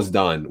like almost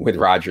done with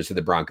Rodgers to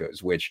the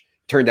Broncos, which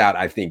turned out,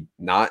 I think,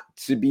 not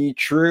to be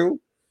true.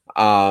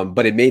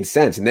 But it made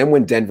sense. And then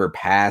when Denver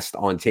passed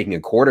on taking a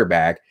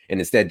quarterback and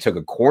instead took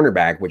a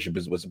cornerback, which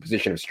was a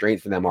position of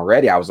strength for them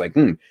already, I was like,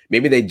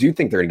 maybe they do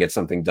think they're going to get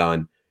something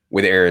done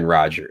with Aaron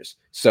Rodgers.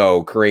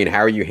 So, Corain, how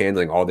are you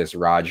handling all this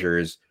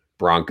Rodgers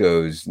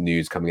Broncos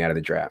news coming out of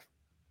the draft?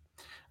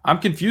 I'm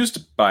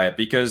confused by it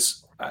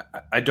because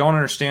I don't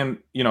understand,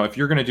 if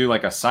you're going to do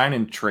like a sign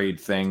and trade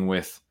thing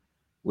with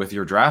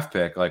your draft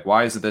pick, like,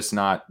 why is this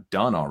not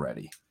done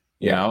already?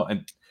 You know?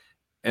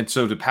 And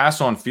so to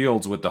pass on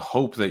Fields with the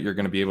hope that you're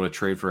going to be able to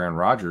trade for Aaron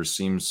Rodgers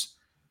seems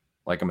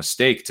like a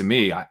mistake to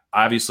me.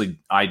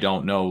 I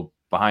don't know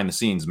behind the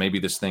scenes. Maybe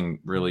this thing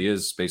really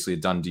is basically a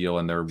done deal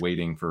and they're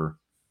waiting for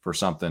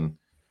something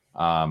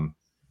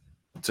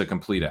to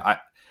complete it.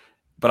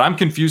 But I'm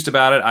confused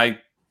about it.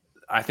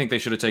 I think they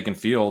should have taken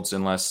Fields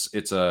unless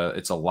it's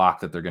a lock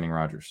that they're getting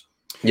Rodgers.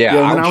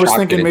 Yeah, and I was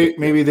thinking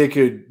maybe they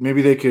could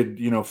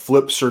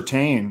flip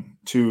Surtain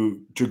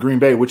to Green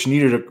Bay, which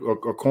needed a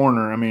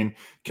corner. I mean,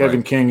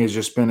 Kevin King has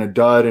just been a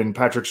dud, and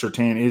Patrick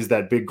Surtain is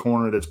that big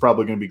corner that's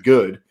probably going to be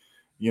good,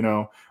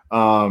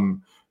 But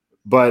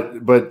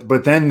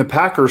then the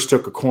Packers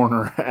took a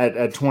corner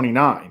at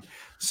 29.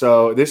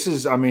 So this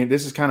is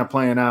kind of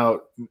playing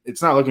out.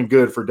 It's not looking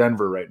good for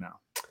Denver right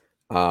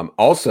now.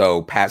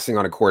 Also passing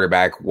on a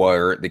quarterback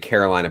were the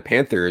Carolina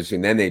Panthers,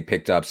 and then they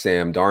picked up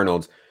Sam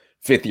Darnold's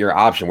fifth-year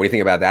option. What do you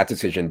think about that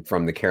decision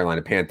from the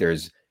Carolina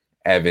Panthers,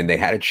 Evan? They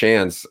had a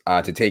chance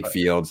to take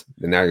Fields,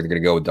 and now they're going to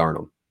go with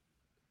Darnold.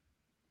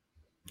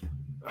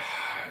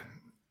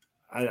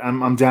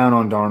 I'm down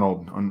on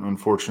Darnold,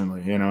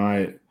 unfortunately.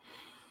 I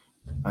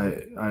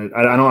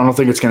don't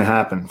think it's going to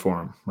happen for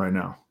him right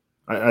now.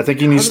 I think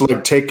he needs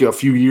to take a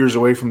few years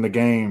away from the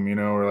game,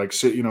 or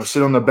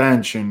sit on the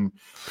bench and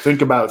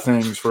think about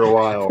things for a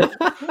while.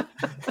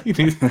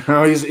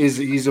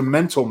 He's a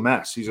mental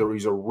mess. He's a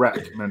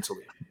wreck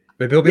mentally.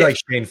 Maybe he'll be like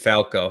Shane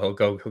Falco.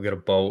 He'll get a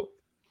boat.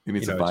 He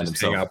needs to find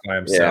himself. Hang out by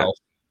himself. Yeah.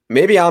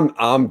 Maybe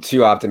I'm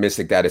too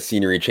optimistic that a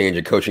scenery change,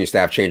 a coaching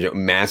staff change,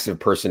 massive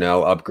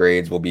personnel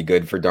upgrades will be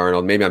good for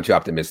Darnold. Maybe I'm too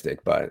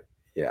optimistic, but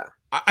yeah.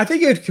 I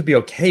think it could be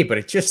okay, but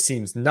it just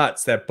seems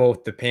nuts that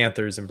both the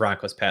Panthers and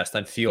Broncos passed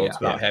on Fields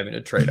without having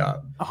to trade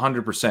up.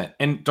 100%.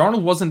 And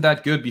Darnold wasn't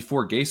that good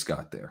before Gase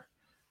got there.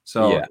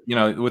 So,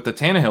 with the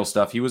Tannehill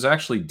stuff, he was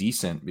actually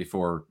decent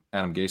before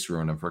Adam Gase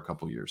ruined him for a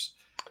couple of years.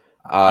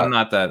 I'm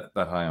not that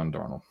high on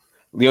Darnold.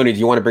 Leone, do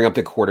you want to bring up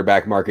the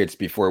quarterback markets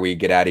before we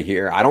get out of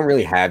here? I don't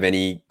really have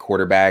any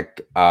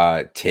quarterback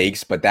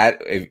takes, but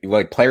that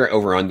player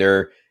over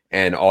under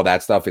and all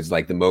that stuff is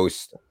like the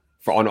most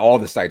on all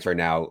the sites right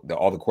now.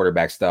 All the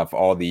quarterback stuff,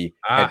 all the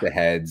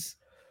head-to-heads.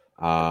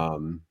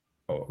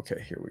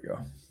 Okay, here we go.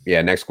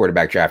 Yeah, next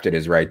quarterback drafted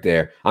is right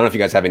there. I don't know if you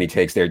guys have any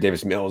takes there.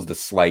 Davis Mills, the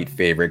slight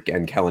favorite,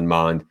 and Kellen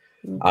Mond.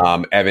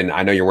 Evan,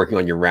 I know you're working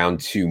on your round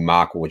 2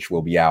 mock, which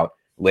will be out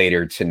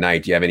later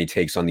tonight. Do you have any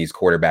takes on these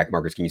quarterback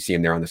markets? Can you see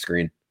them there on the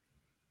screen?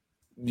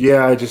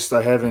 Yeah, I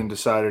haven't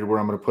decided where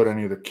I'm going to put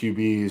any of the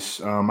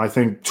QBs. I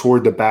think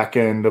toward the back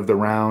end of the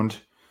round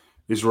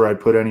is where I'd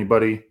put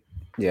anybody.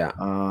 Yeah.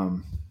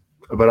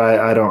 But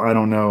I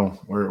don't know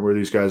where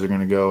these guys are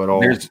going to go at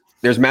all.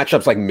 There's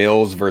matchups like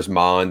Mills versus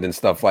Mond and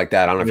stuff like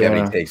that. I don't know if you have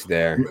any takes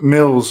there.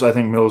 Mills, I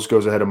think Mills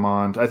goes ahead of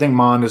Mond. I think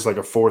Mond is like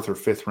a 4th or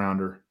 5th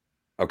rounder.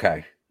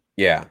 Okay.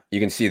 Yeah.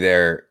 You can see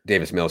there,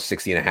 Davis Mills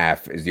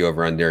 60.5 is the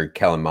over under.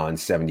 Kellen Mond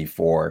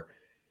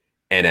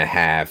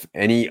 74.5.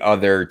 Any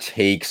other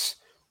takes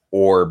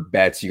or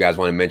bets you guys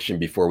want to mention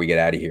before we get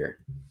out of here?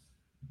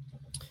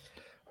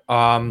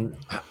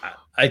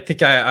 I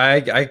think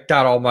I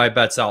got all my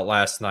bets out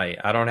last night.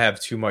 I don't have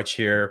too much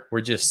here.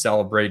 We're just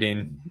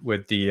celebrating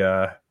with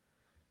the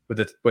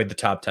way the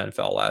top 10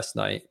 fell last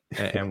night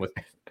and with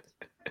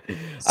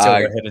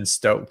Silverhead and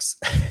Stokes.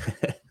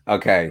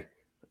 Okay.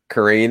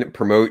 Corinne,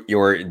 promote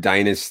your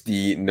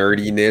dynasty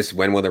nerdiness.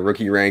 When will the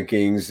rookie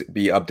rankings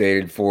be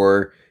updated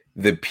for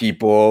the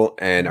people?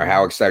 And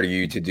how excited are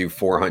you to do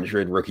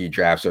 400 rookie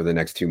drafts over the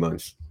next 2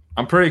 months?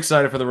 I'm pretty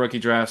excited for the rookie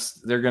drafts.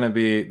 They're gonna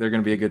be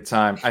a good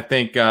time. I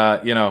think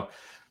the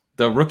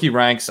rookie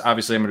ranks,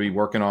 obviously I'm going to be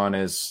working on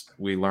as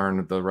we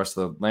learn the rest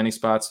of the landing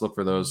spots. Look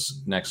for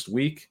those next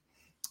week.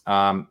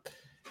 I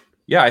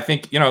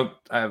think,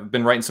 I've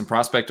been writing some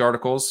prospect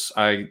articles.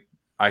 I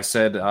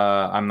said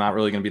I'm not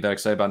really going to be that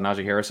excited about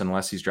Najee Harris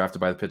unless he's drafted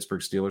by the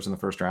Pittsburgh Steelers in the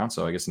first round.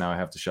 So I guess now I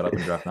have to shut up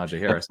and draft Najee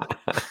Harris.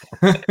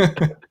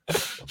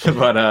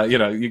 But,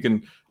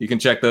 you can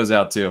check those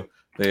out too.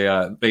 They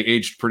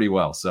aged pretty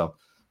well. So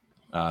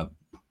I'll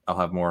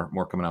have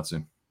more coming out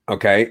soon.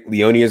 Okay.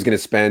 Leone is going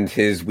to spend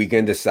his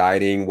weekend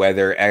deciding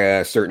whether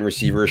a certain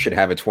receiver should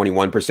have a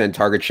 21%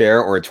 target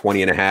share or a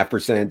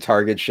 20.5%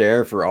 target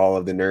share for all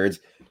of the nerds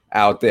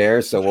out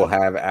there. So we'll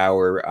have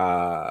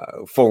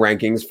our full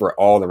rankings for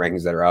all the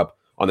rankings that are up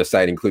on the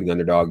site, including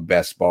Underdog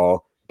Best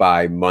Ball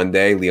by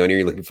Monday. Leone, are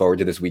you looking forward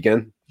to this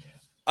weekend?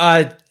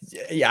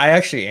 Yeah, I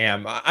actually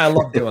am. I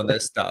love doing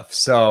this stuff.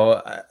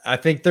 So I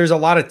think there's a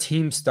lot of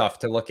team stuff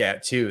to look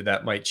at too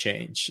that might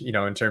change,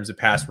 in terms of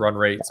pass run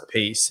rates,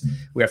 pace.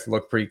 We have to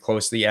look pretty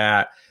closely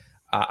at.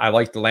 I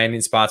like the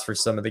landing spots for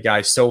some of the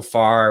guys so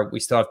far.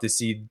 We still have to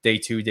see day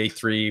 2, day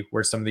 3,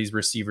 where some of these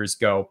receivers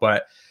go.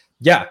 But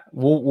yeah,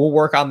 we'll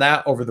work on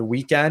that over the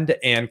weekend.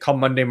 And come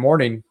Monday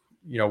morning,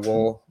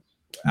 we'll,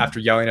 after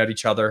yelling at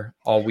each other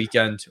all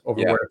weekend over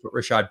where to put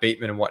Rashad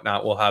Bateman and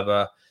whatnot, we'll have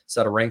a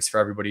set of ranks for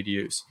everybody to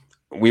use.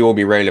 We will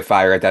be ready to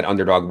fire at that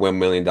Underdog $1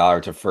 million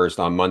to first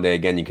on Monday.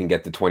 Again, you can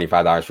get the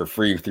 $25 for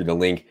free through the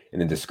link in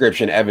the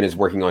description. Evan is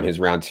working on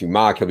his round 2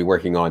 mock. He'll be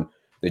working on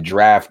the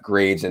draft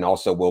grades, and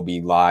also will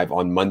be live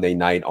on Monday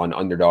night on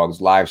Underdog's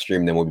live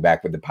stream. Then we'll be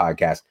back with the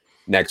podcast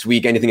next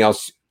week. Anything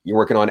else you're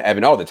working on,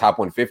 Evan? Oh, the top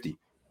 150.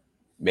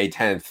 May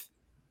 10th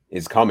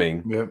is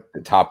coming. Yep.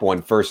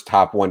 The first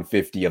top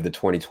 150 of the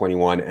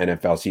 2021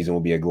 NFL season will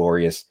be a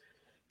glorious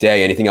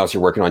day. Anything else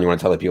you're working on you want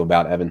to tell the people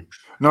about, Evan?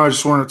 No, I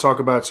just wanted to talk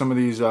about some of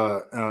these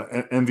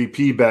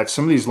MVP bets.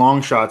 Some of these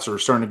long shots are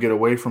starting to get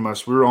away from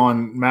us. We were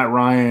on Matt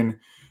Ryan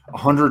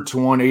 100 to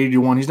 1, 80 to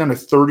 1. He's down to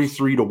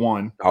 33 to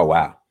 1. Oh,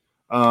 wow.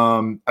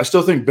 I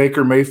still think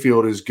Baker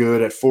Mayfield is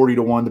good at 40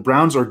 to 1. The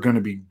Browns are going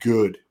to be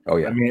good. Oh,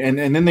 yeah. I mean,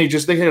 and then they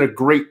had a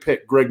great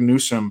pick, Greg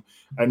Newsome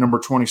at number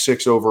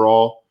 26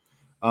 overall.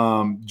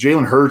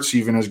 Jalen Hurts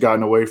even has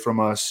gotten away from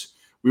us.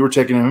 We were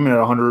taking him at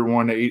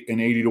 101 and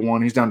 80 to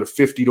 1. He's down to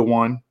 50 to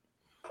 1.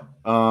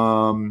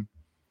 I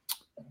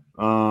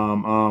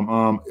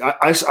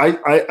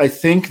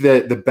think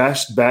that the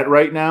best bet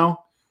right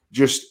now,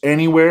 just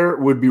anywhere,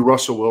 would be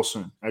Russell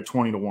Wilson at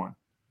 20 to 1.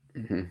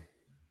 Mm-hmm.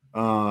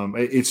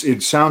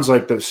 It sounds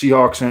like the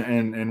Seahawks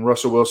and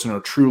Russell Wilson are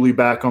truly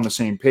back on the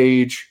same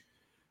page.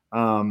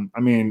 I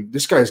mean,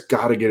 this guy's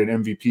got to get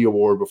an MVP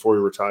award before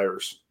he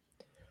retires.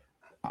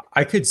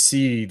 I could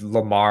see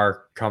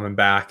Lamar coming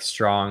back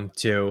strong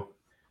too.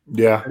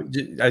 Yeah.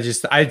 I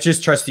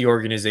just trust the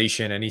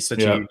organization, and he's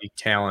such a unique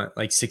talent.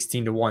 Like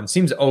 16 to 1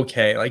 seems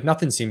okay. Like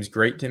nothing seems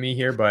great to me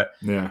here, but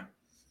yeah.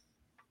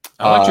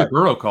 I like your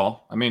Burrow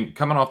call. I mean,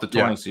 coming off the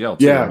torn ACL.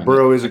 Too. Yeah, I mean,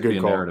 Burrow is a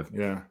good call.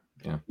 Narrative.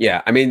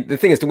 Yeah. I mean, the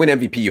thing is, to win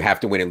MVP, you have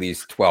to win at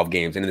least 12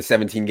 games. And in the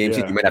 17 games,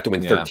 you might have to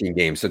win 13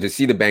 games. So to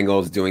see the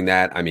Bengals doing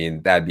that, I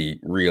mean, that'd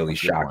be really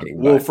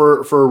shocking. Well,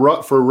 for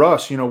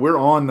Russ, we're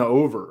on the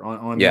over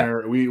on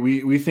there.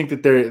 We think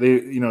that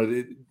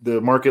the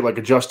market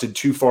adjusted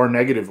too far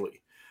negatively.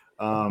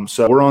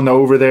 So we're on the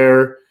over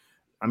there.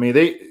 I mean,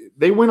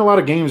 they win a lot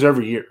of games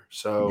every year.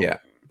 So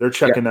they're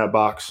checking that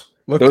box.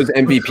 Those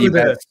MVP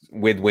bets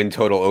with win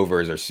total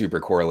overs are super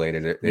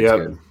correlated. It's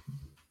good.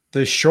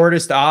 The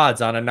shortest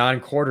odds on a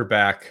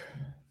non-quarterback,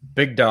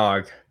 big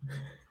dog.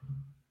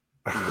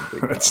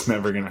 That's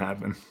never going to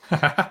happen.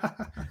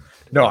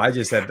 No, I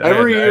just said that.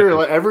 Every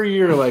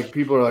year, like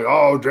people are like,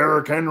 "Oh,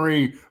 Derrick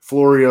Henry,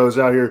 Florio's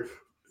out here.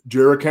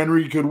 Derrick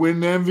Henry could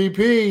win the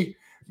MVP."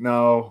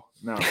 No,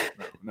 not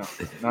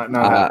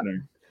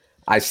happening.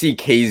 I see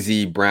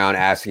KZ Brown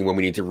asking when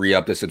we need to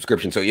re-up the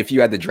subscription. So if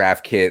you had the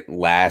draft kit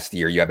last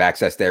year, you have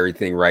access to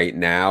everything right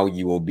now.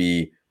 You will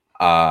be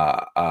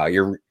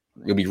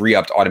you'll be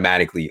re-upped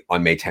automatically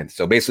on May 10th.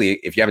 So basically,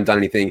 if you haven't done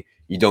anything,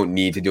 you don't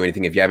need to do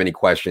anything. If you have any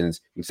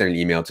questions, you can send an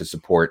email to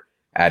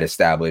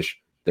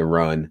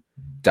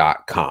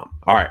support@establishtherun.com.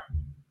 All right.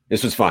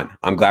 This was fun.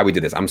 I'm glad we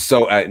did this. I'm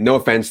so, no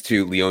offense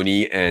to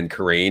Leone and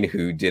Karain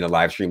who did a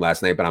live stream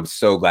last night, but I'm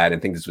so glad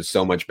and think this was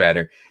so much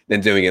better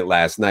than doing it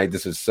last night.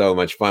 This was so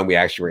much fun. We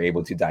actually were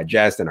able to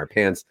digest and our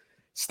pants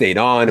stayed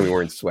on and we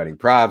weren't sweating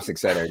props, et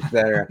cetera, et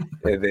cetera.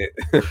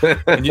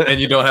 and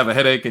you don't have a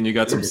headache and you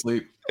got some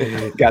sleep.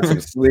 Got some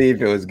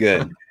sleep. It was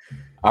good.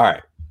 All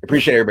right.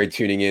 Appreciate everybody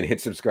tuning in. Hit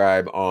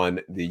subscribe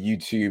on the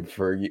YouTube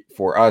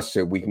for us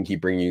so we can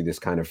keep bringing you this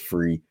kind of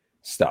free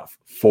stuff.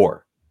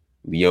 For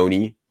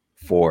Leone,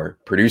 for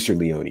producer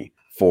Leone,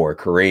 for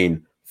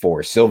Karain,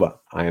 for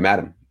Silva, I am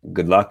Adam.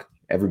 Good luck,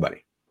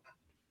 everybody.